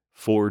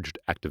 Forged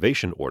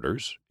Activation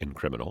Orders in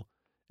Criminal,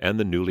 and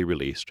the newly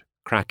released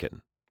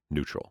Kraken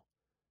Neutral.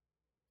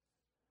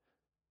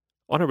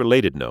 On a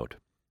related note,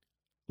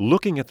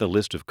 looking at the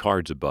list of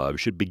cards above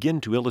should begin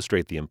to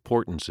illustrate the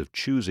importance of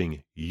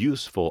choosing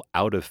useful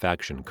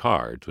out-of-faction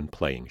cards when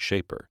playing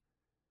Shaper.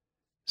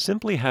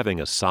 Simply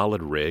having a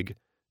solid rig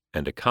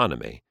and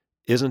economy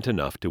isn't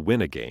enough to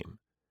win a game.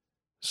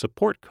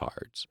 Support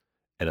cards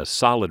and a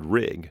solid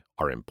rig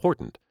are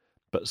important,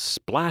 but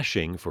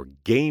splashing for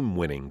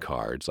game-winning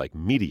cards like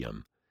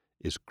medium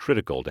is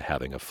critical to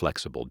having a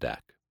flexible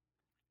deck.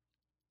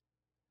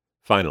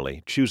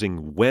 Finally,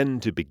 choosing when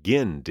to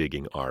begin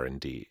digging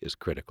R&D is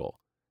critical.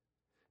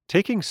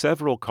 Taking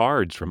several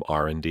cards from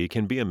R&D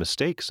can be a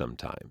mistake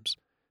sometimes,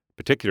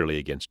 particularly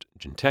against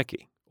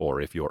Jinteki, or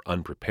if you're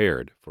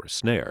unprepared for a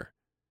snare.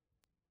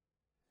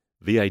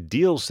 The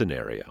ideal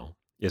scenario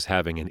is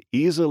having an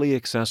easily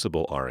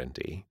accessible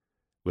R&D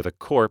with a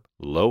Corp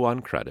low on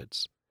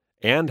credits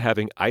and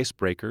having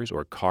icebreakers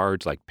or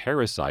cards like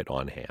Parasite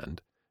on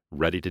hand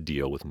ready to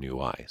deal with new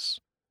ice.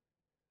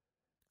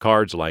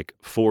 Cards like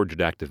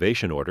Forged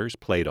Activation Orders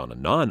played on a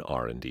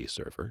non-R&D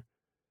server,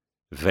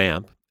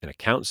 Vamp and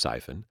Account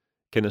Siphon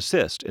can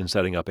assist in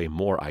setting up a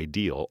more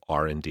ideal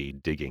R&D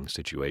digging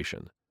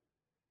situation.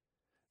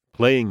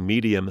 Playing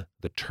medium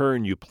the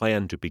turn you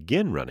plan to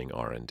begin running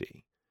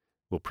R&D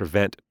will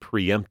prevent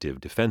preemptive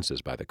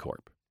defenses by the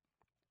Corp.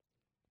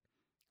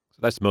 So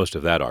that's most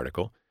of that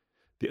article.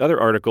 The other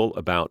article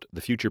about the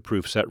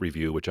future-proof set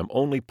review, which I'm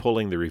only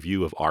pulling the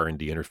review of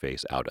R&D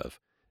interface out of,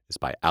 is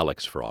by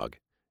Alex Frog,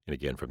 and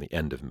again from the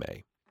end of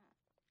May.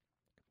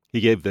 He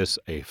gave this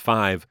a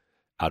 5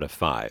 out of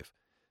 5,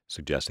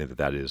 suggesting that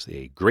that is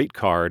a great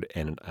card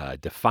and a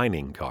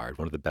defining card,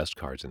 one of the best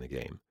cards in the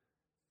game.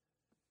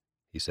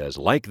 He says,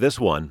 like this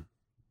one,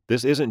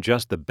 this isn't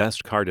just the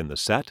best card in the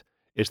set,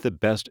 it's the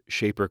best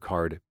Shaper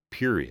card,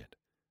 period.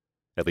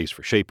 At least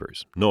for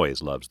Shapers.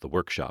 Noise loves the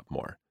workshop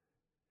more.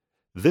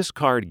 This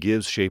card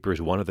gives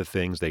Shapers one of the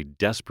things they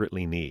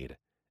desperately need,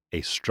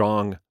 a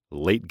strong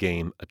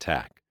late-game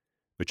attack,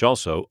 which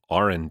also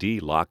R&D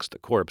locks the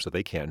Corp so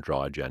they can't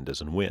draw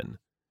agendas and win.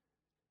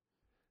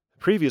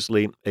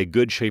 Previously, a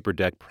good Shaper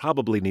deck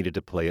probably needed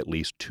to play at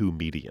least 2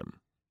 medium.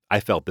 I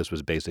felt this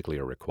was basically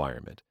a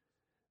requirement.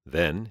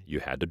 Then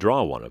you had to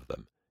draw one of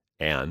them,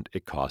 and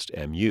it cost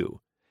MU.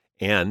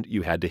 And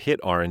you had to hit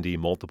R&D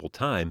multiple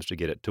times to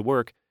get it to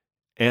work,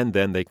 and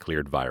then they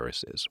cleared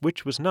viruses,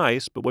 which was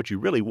nice, but what you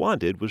really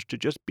wanted was to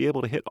just be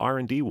able to hit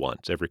R&D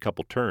once every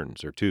couple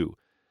turns or two,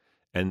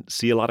 and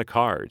see a lot of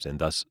cards, and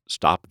thus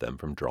stop them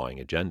from drawing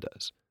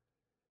agendas.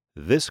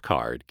 This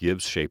card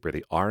gives Shaper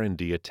the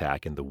R&D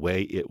attack in the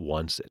way it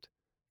wants it,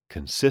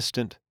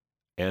 consistent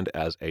and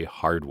as a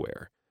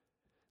hardware.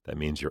 That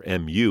means your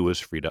MU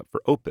is freed up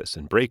for Opus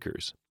and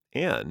Breakers,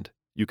 and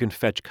you can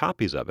fetch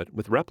copies of it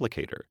with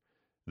Replicator.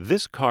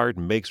 This card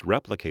makes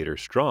Replicator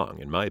strong,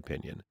 in my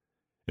opinion.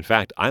 In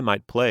fact, I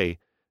might play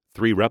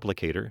 3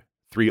 Replicator,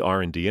 3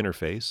 R&D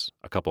interface,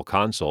 a couple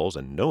consoles,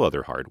 and no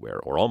other hardware,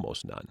 or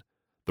almost none.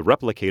 The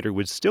Replicator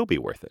would still be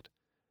worth it.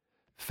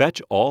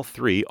 Fetch all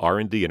 3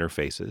 R&D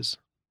interfaces,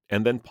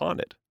 and then pawn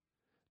it.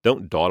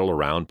 Don't dawdle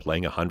around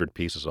playing 100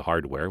 pieces of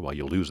hardware while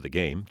you lose the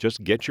game.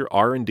 Just get your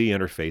R&D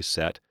interface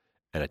set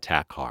and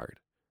attack hard.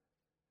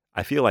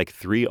 I feel like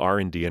 3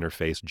 R&D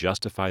interface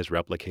justifies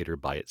Replicator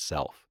by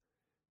itself,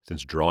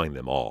 since drawing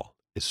them all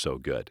is so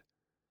good.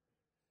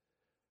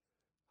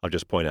 I'll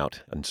just point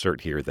out,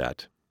 insert here,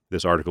 that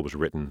this article was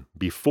written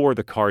before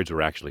the cards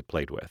were actually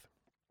played with.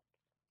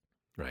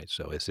 Right,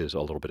 so this is a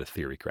little bit of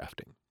theory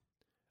crafting.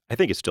 I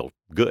think it's still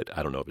good.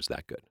 I don't know if it's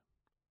that good.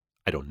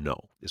 I don't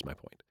know, is my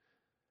point.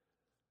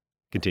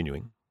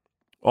 Continuing.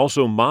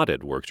 Also,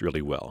 modded works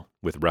really well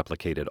with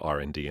replicated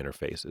R&D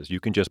interfaces. You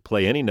can just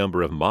play any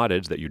number of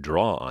moddeds that you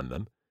draw on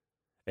them,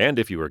 and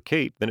if you are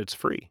Kate, then it's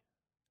free.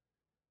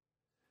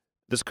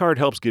 This card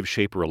helps give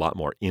Shaper a lot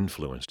more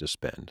influence to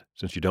spend,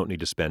 since you don't need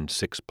to spend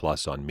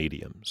 6+ on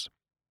mediums.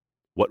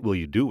 What will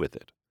you do with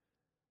it?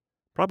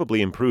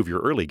 Probably improve your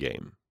early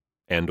game,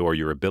 and or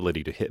your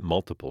ability to hit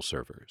multiple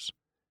servers.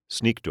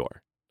 Sneak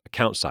Door,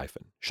 Account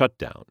Siphon,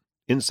 Shutdown,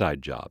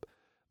 Inside Job,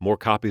 more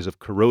copies of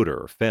Corroder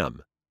or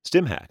Fem,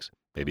 Stim Hacks,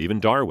 maybe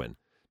even Darwin,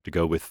 to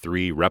go with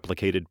 3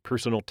 replicated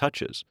personal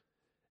touches.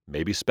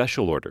 Maybe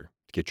Special Order,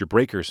 to get your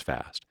breakers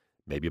fast.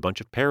 Maybe a bunch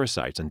of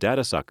Parasites and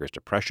Data Suckers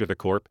to pressure the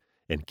Corp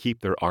and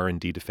keep their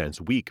R&D defense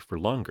weak for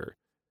longer.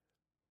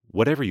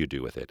 Whatever you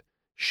do with it,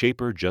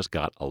 Shaper just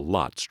got a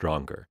lot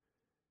stronger.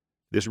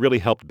 This really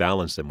helped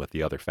balance them with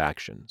the other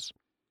factions.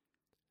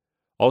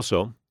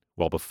 Also,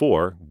 while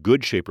before,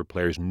 good Shaper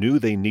players knew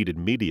they needed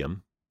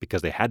medium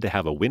because they had to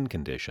have a win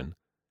condition,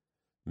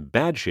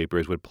 bad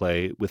Shapers would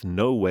play with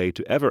no way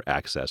to ever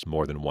access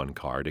more than one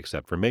card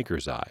except for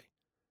Maker's Eye.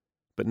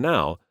 But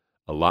now,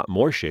 a lot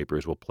more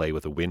Shapers will play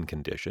with a win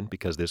condition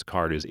because this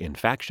card is in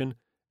faction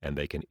and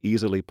they can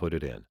easily put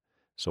it in.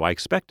 So I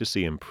expect to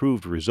see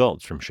improved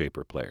results from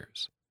Shaper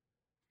players.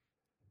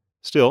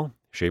 Still,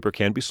 Shaper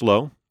can be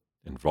slow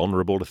and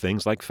vulnerable to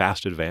things like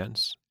fast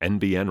advance,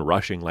 NBN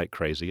rushing like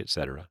crazy,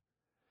 etc.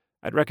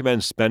 I'd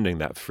recommend spending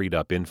that freed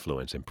up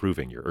influence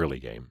improving your early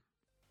game.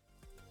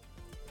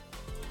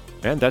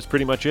 And that's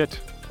pretty much it.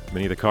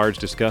 Many of the cards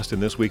discussed in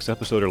this week's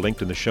episode are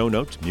linked in the show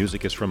notes.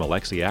 Music is from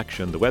Alexi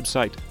Action. The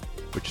website,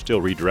 which still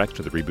redirects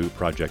to the Reboot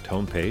Project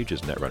homepage, is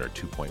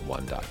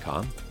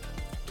netrunner2.1.com.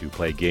 To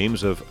play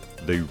games of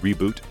the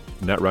Reboot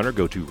Netrunner,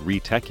 go to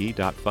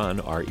reteki.fun,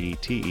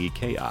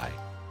 R-E-T-E-K-I.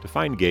 To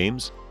find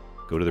games,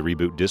 go to the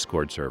Reboot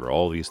Discord server.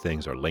 All these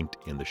things are linked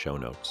in the show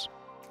notes.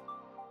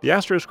 The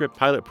AstroScript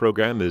pilot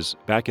program is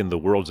back in the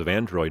Worlds of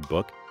Android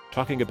book,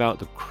 talking about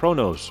the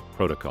Kronos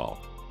protocol.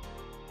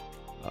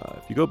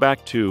 If you go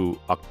back to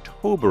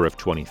October of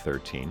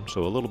 2013,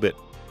 so a little bit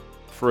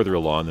further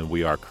along than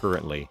we are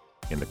currently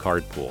in the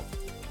card pool,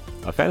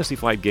 Fantasy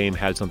Flight Game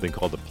had something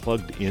called the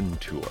Plugged In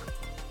Tour,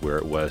 where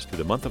it was through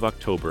the month of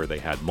October they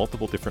had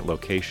multiple different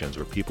locations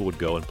where people would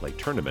go and play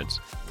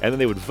tournaments, and then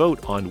they would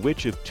vote on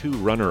which of 2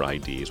 runner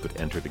IDs would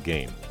enter the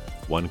game,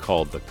 one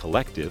called the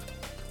Collective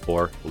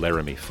or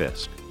Laramie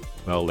Fisk.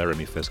 Well,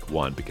 Laramie Fisk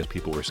won because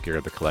people were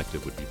scared the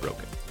Collective would be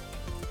broken.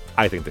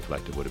 I think the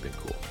Collective would have been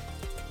cool.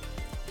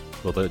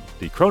 Well,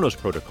 the Kronos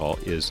protocol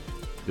is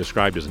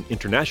described as an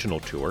international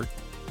tour.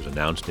 It was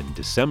announced in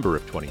December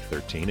of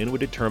 2013 and would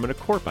determine a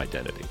corp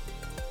identity,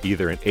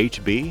 either an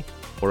HB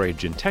or a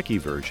Jinteki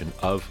version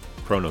of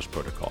Kronos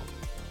protocol.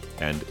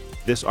 And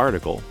this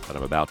article that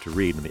I'm about to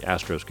read in the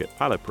AstroScript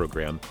pilot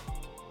program,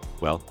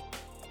 well,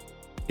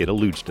 it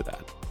alludes to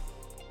that.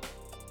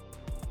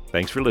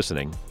 Thanks for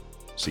listening.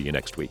 See you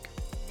next week.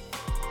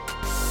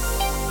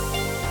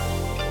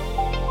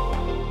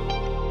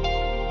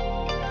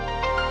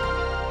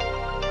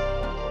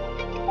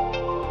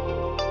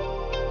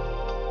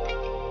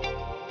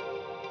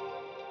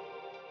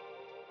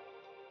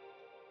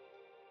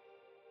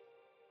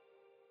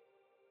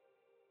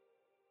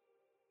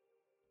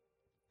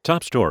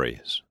 Top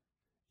stories.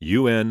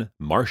 UN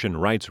Martian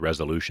Rights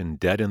Resolution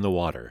dead in the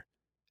water.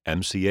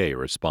 MCA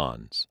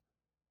responds.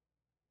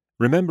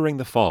 Remembering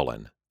the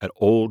Fallen at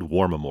Old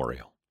War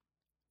Memorial.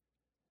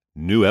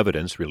 New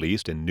evidence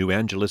released in New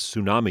Angeles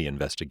tsunami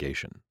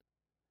investigation.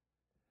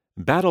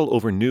 Battle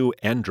over new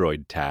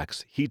Android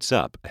tax heats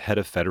up ahead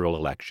of federal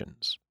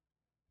elections.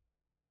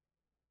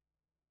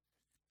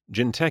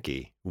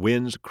 Jinteki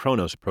wins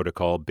Kronos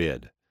Protocol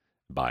bid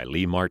by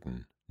Lee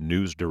Martin,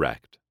 News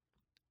Direct.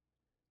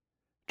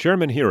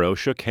 Chairman Hero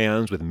shook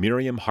hands with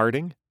Miriam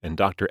Harding and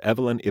Dr.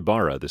 Evelyn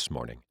Ibarra this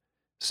morning,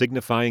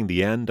 signifying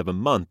the end of a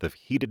month of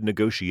heated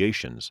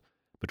negotiations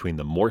between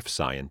the Morph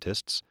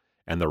scientists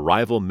and the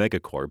rival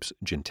megacorps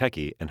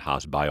Jinteki and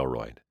Haas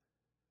Bioroid.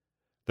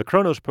 The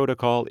Kronos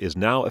Protocol is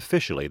now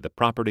officially the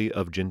property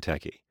of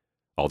Jinteki,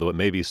 although it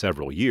may be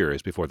several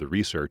years before the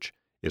research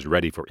is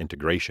ready for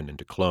integration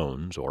into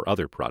clones or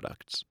other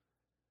products.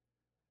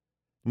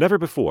 Never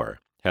before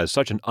has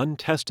such an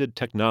untested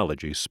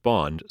technology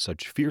spawned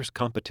such fierce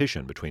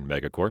competition between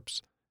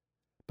megacorps,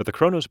 but the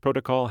Kronos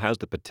Protocol has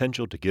the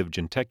potential to give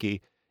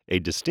Jinteki a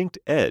distinct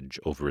edge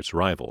over its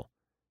rival.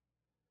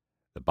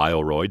 The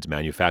bioroids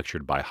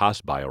manufactured by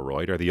Haas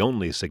Bioroid are the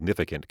only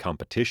significant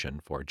competition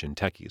for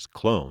Jinteki's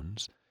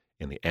clones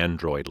in the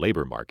android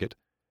labor market.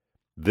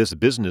 This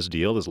business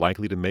deal is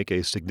likely to make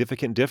a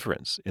significant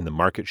difference in the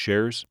market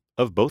shares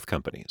of both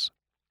companies.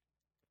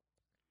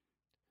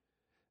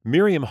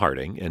 Miriam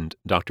Harding and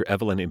Dr.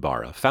 Evelyn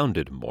Ibarra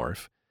founded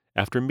Morph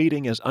after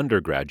meeting as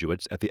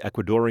undergraduates at the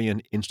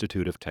Ecuadorian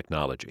Institute of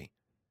Technology.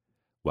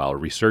 While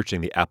researching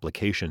the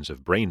applications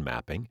of brain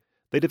mapping,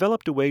 they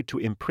developed a way to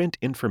imprint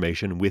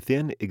information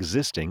within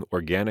existing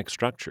organic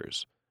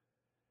structures.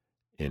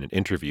 In an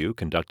interview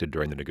conducted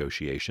during the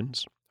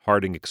negotiations,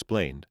 Harding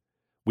explained,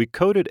 "We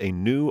coded a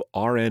new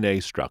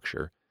RNA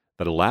structure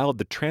that allowed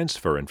the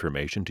transfer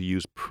information to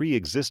use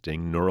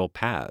pre-existing neural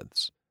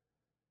paths.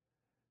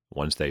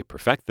 Once they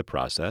perfect the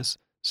process,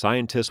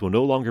 scientists will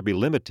no longer be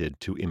limited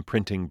to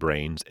imprinting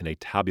brains in a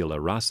tabula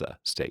rasa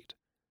state."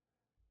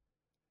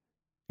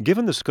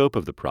 Given the scope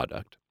of the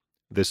product,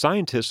 the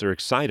scientists are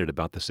excited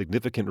about the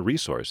significant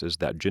resources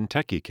that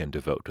Jinteki can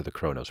devote to the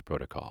Kronos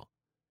Protocol.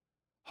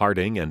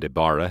 Harding and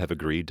Ibarra have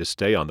agreed to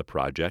stay on the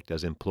project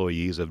as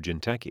employees of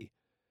Jinteki,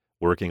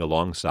 working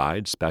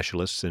alongside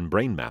specialists in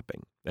brain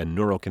mapping and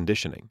neural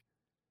conditioning.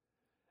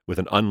 With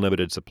an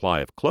unlimited supply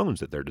of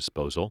clones at their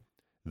disposal,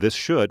 this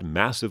should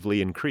massively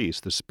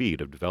increase the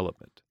speed of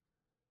development.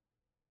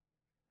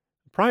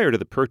 Prior to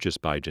the purchase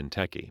by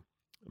Jinteki,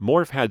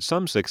 Morph had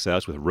some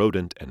success with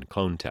rodent and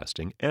clone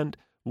testing and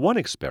one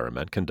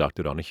experiment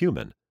conducted on a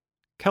human,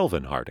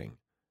 Kelvin Harding.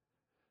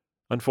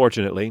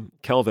 Unfortunately,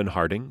 Kelvin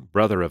Harding,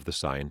 brother of the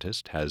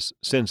scientist, has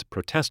since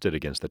protested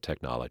against the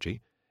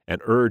technology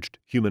and urged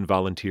human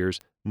volunteers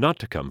not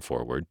to come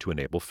forward to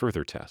enable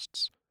further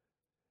tests.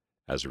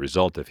 As a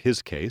result of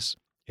his case,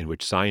 in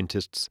which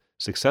scientists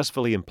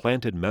successfully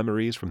implanted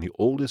memories from the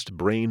oldest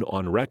brain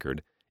on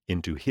record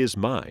into his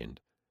mind,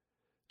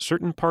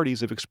 certain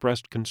parties have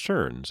expressed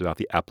concerns about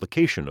the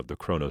application of the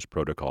Kronos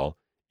Protocol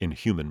in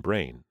human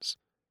brains.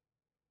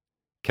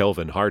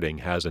 Kelvin Harding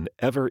has an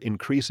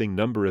ever-increasing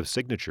number of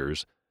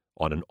signatures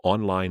on an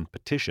online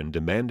petition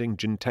demanding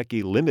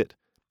Jinteki limit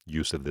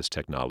use of this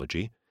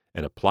technology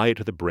and apply it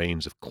to the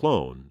brains of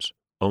clones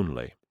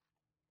only.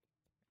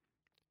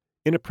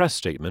 In a press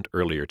statement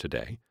earlier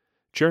today,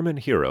 Chairman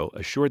Hero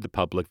assured the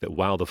public that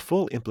while the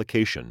full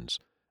implications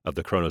of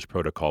the Kronos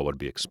Protocol would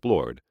be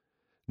explored,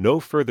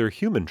 no further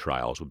human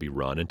trials would be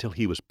run until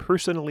he was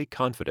personally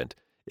confident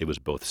it was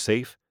both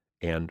safe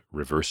and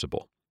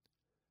reversible.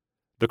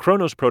 The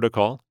Kronos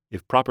Protocol,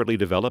 if properly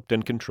developed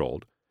and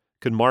controlled,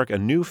 could mark a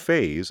new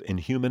phase in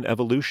human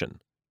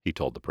evolution, he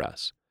told the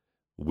press.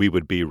 "We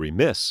would be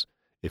remiss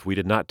if we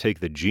did not take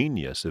the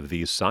genius of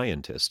these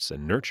scientists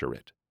and nurture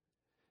it.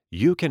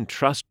 You can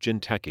trust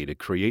Jinteki to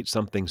create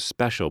something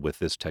special with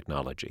this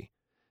technology,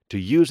 to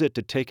use it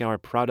to take our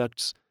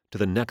products to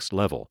the next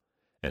level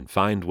and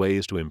find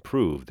ways to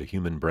improve the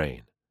human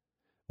brain.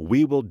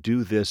 We will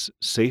do this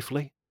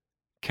safely,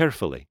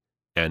 carefully,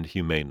 and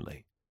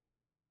humanely,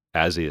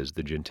 as is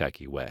the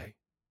Jinteki way."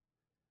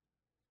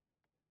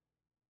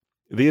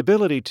 The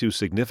ability to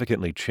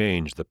significantly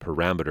change the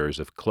parameters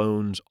of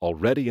clones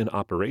already in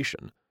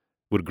operation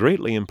would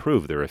greatly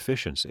improve their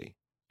efficiency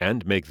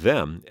and make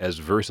them as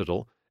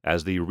versatile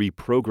as the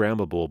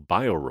reprogrammable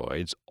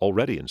bioroids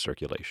already in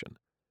circulation.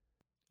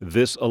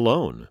 This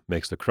alone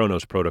makes the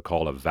Kronos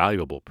Protocol a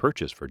valuable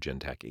purchase for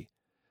Jinteki,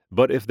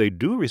 but if they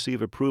do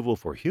receive approval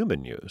for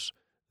human use,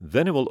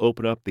 then it will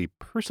open up the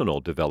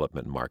personal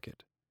development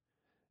market.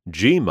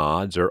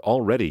 Gmods are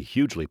already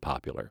hugely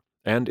popular,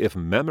 and if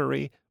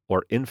memory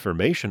or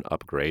information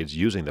upgrades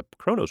using the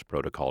Kronos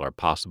Protocol are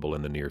possible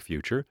in the near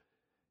future,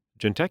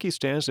 Jinteki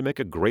stands to make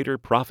a greater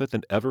profit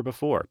than ever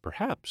before,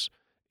 perhaps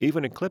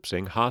even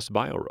eclipsing Haas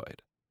Bioroid.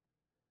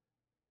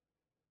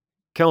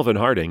 Kelvin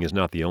Harding is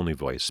not the only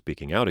voice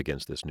speaking out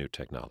against this new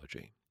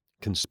technology.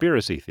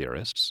 Conspiracy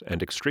theorists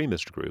and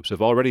extremist groups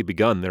have already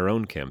begun their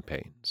own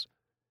campaigns.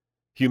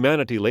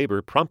 Humanity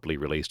Labor promptly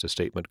released a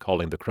statement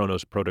calling the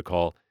Kronos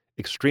Protocol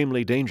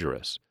extremely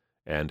dangerous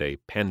and a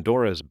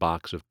Pandora's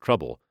box of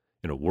trouble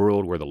in a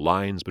world where the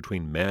lines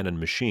between man and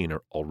machine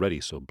are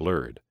already so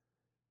blurred.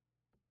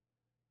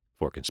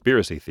 For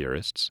conspiracy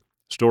theorists,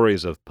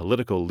 stories of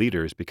political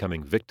leaders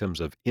becoming victims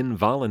of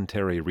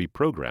involuntary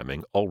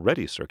reprogramming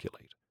already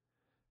circulate.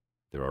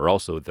 There are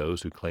also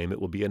those who claim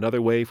it will be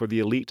another way for the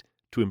elite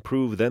to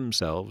improve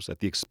themselves at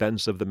the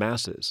expense of the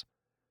masses,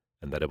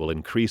 and that it will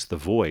increase the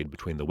void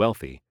between the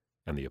wealthy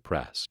and the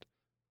oppressed.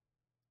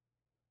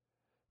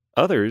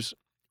 Others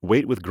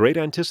wait with great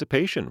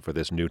anticipation for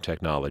this new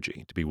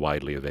technology to be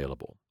widely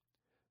available.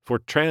 For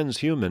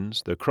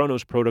transhumans, the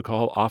Chronos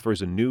Protocol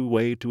offers a new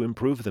way to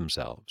improve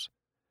themselves.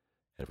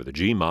 And for the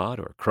Gmod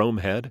or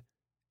Chromehead,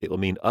 it will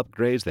mean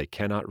upgrades they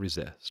cannot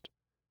resist.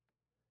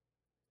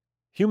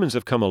 Humans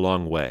have come a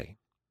long way,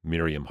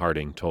 Miriam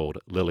Harding told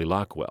Lily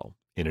Lockwell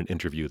in an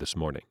interview this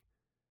morning.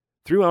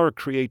 Through our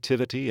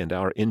creativity and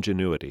our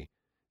ingenuity,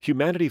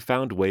 humanity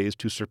found ways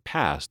to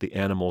surpass the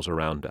animals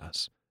around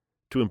us,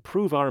 to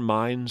improve our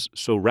minds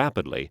so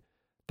rapidly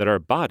that our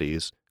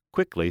bodies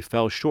quickly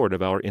fell short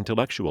of our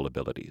intellectual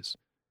abilities.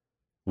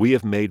 We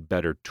have made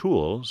better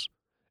tools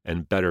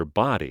and better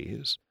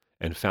bodies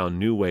and found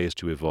new ways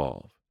to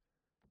evolve.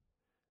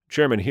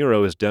 Chairman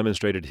Hero has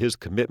demonstrated his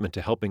commitment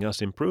to helping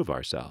us improve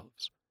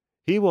ourselves.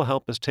 He will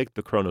help us take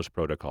the Chronos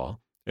Protocol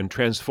and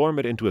transform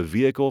it into a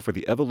vehicle for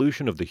the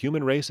evolution of the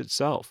human race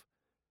itself.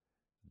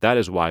 That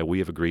is why we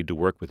have agreed to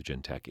work with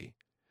Jinteki.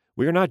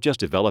 We are not just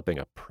developing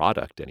a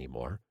product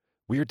anymore.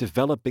 We are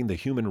developing the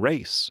human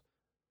race.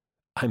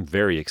 I'm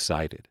very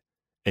excited,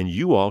 and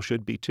you all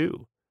should be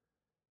too.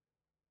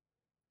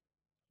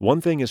 One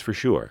thing is for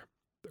sure,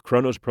 the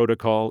Chronos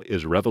Protocol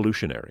is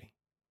revolutionary,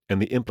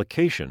 and the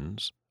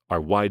implications are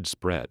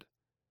widespread.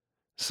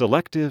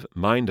 Selective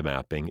mind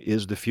mapping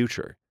is the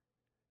future,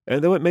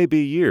 and though it may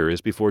be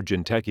years before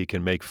Jinteki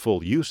can make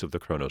full use of the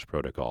Chronos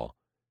Protocol,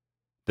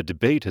 the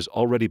debate has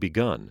already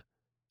begun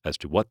as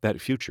to what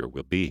that future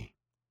will be.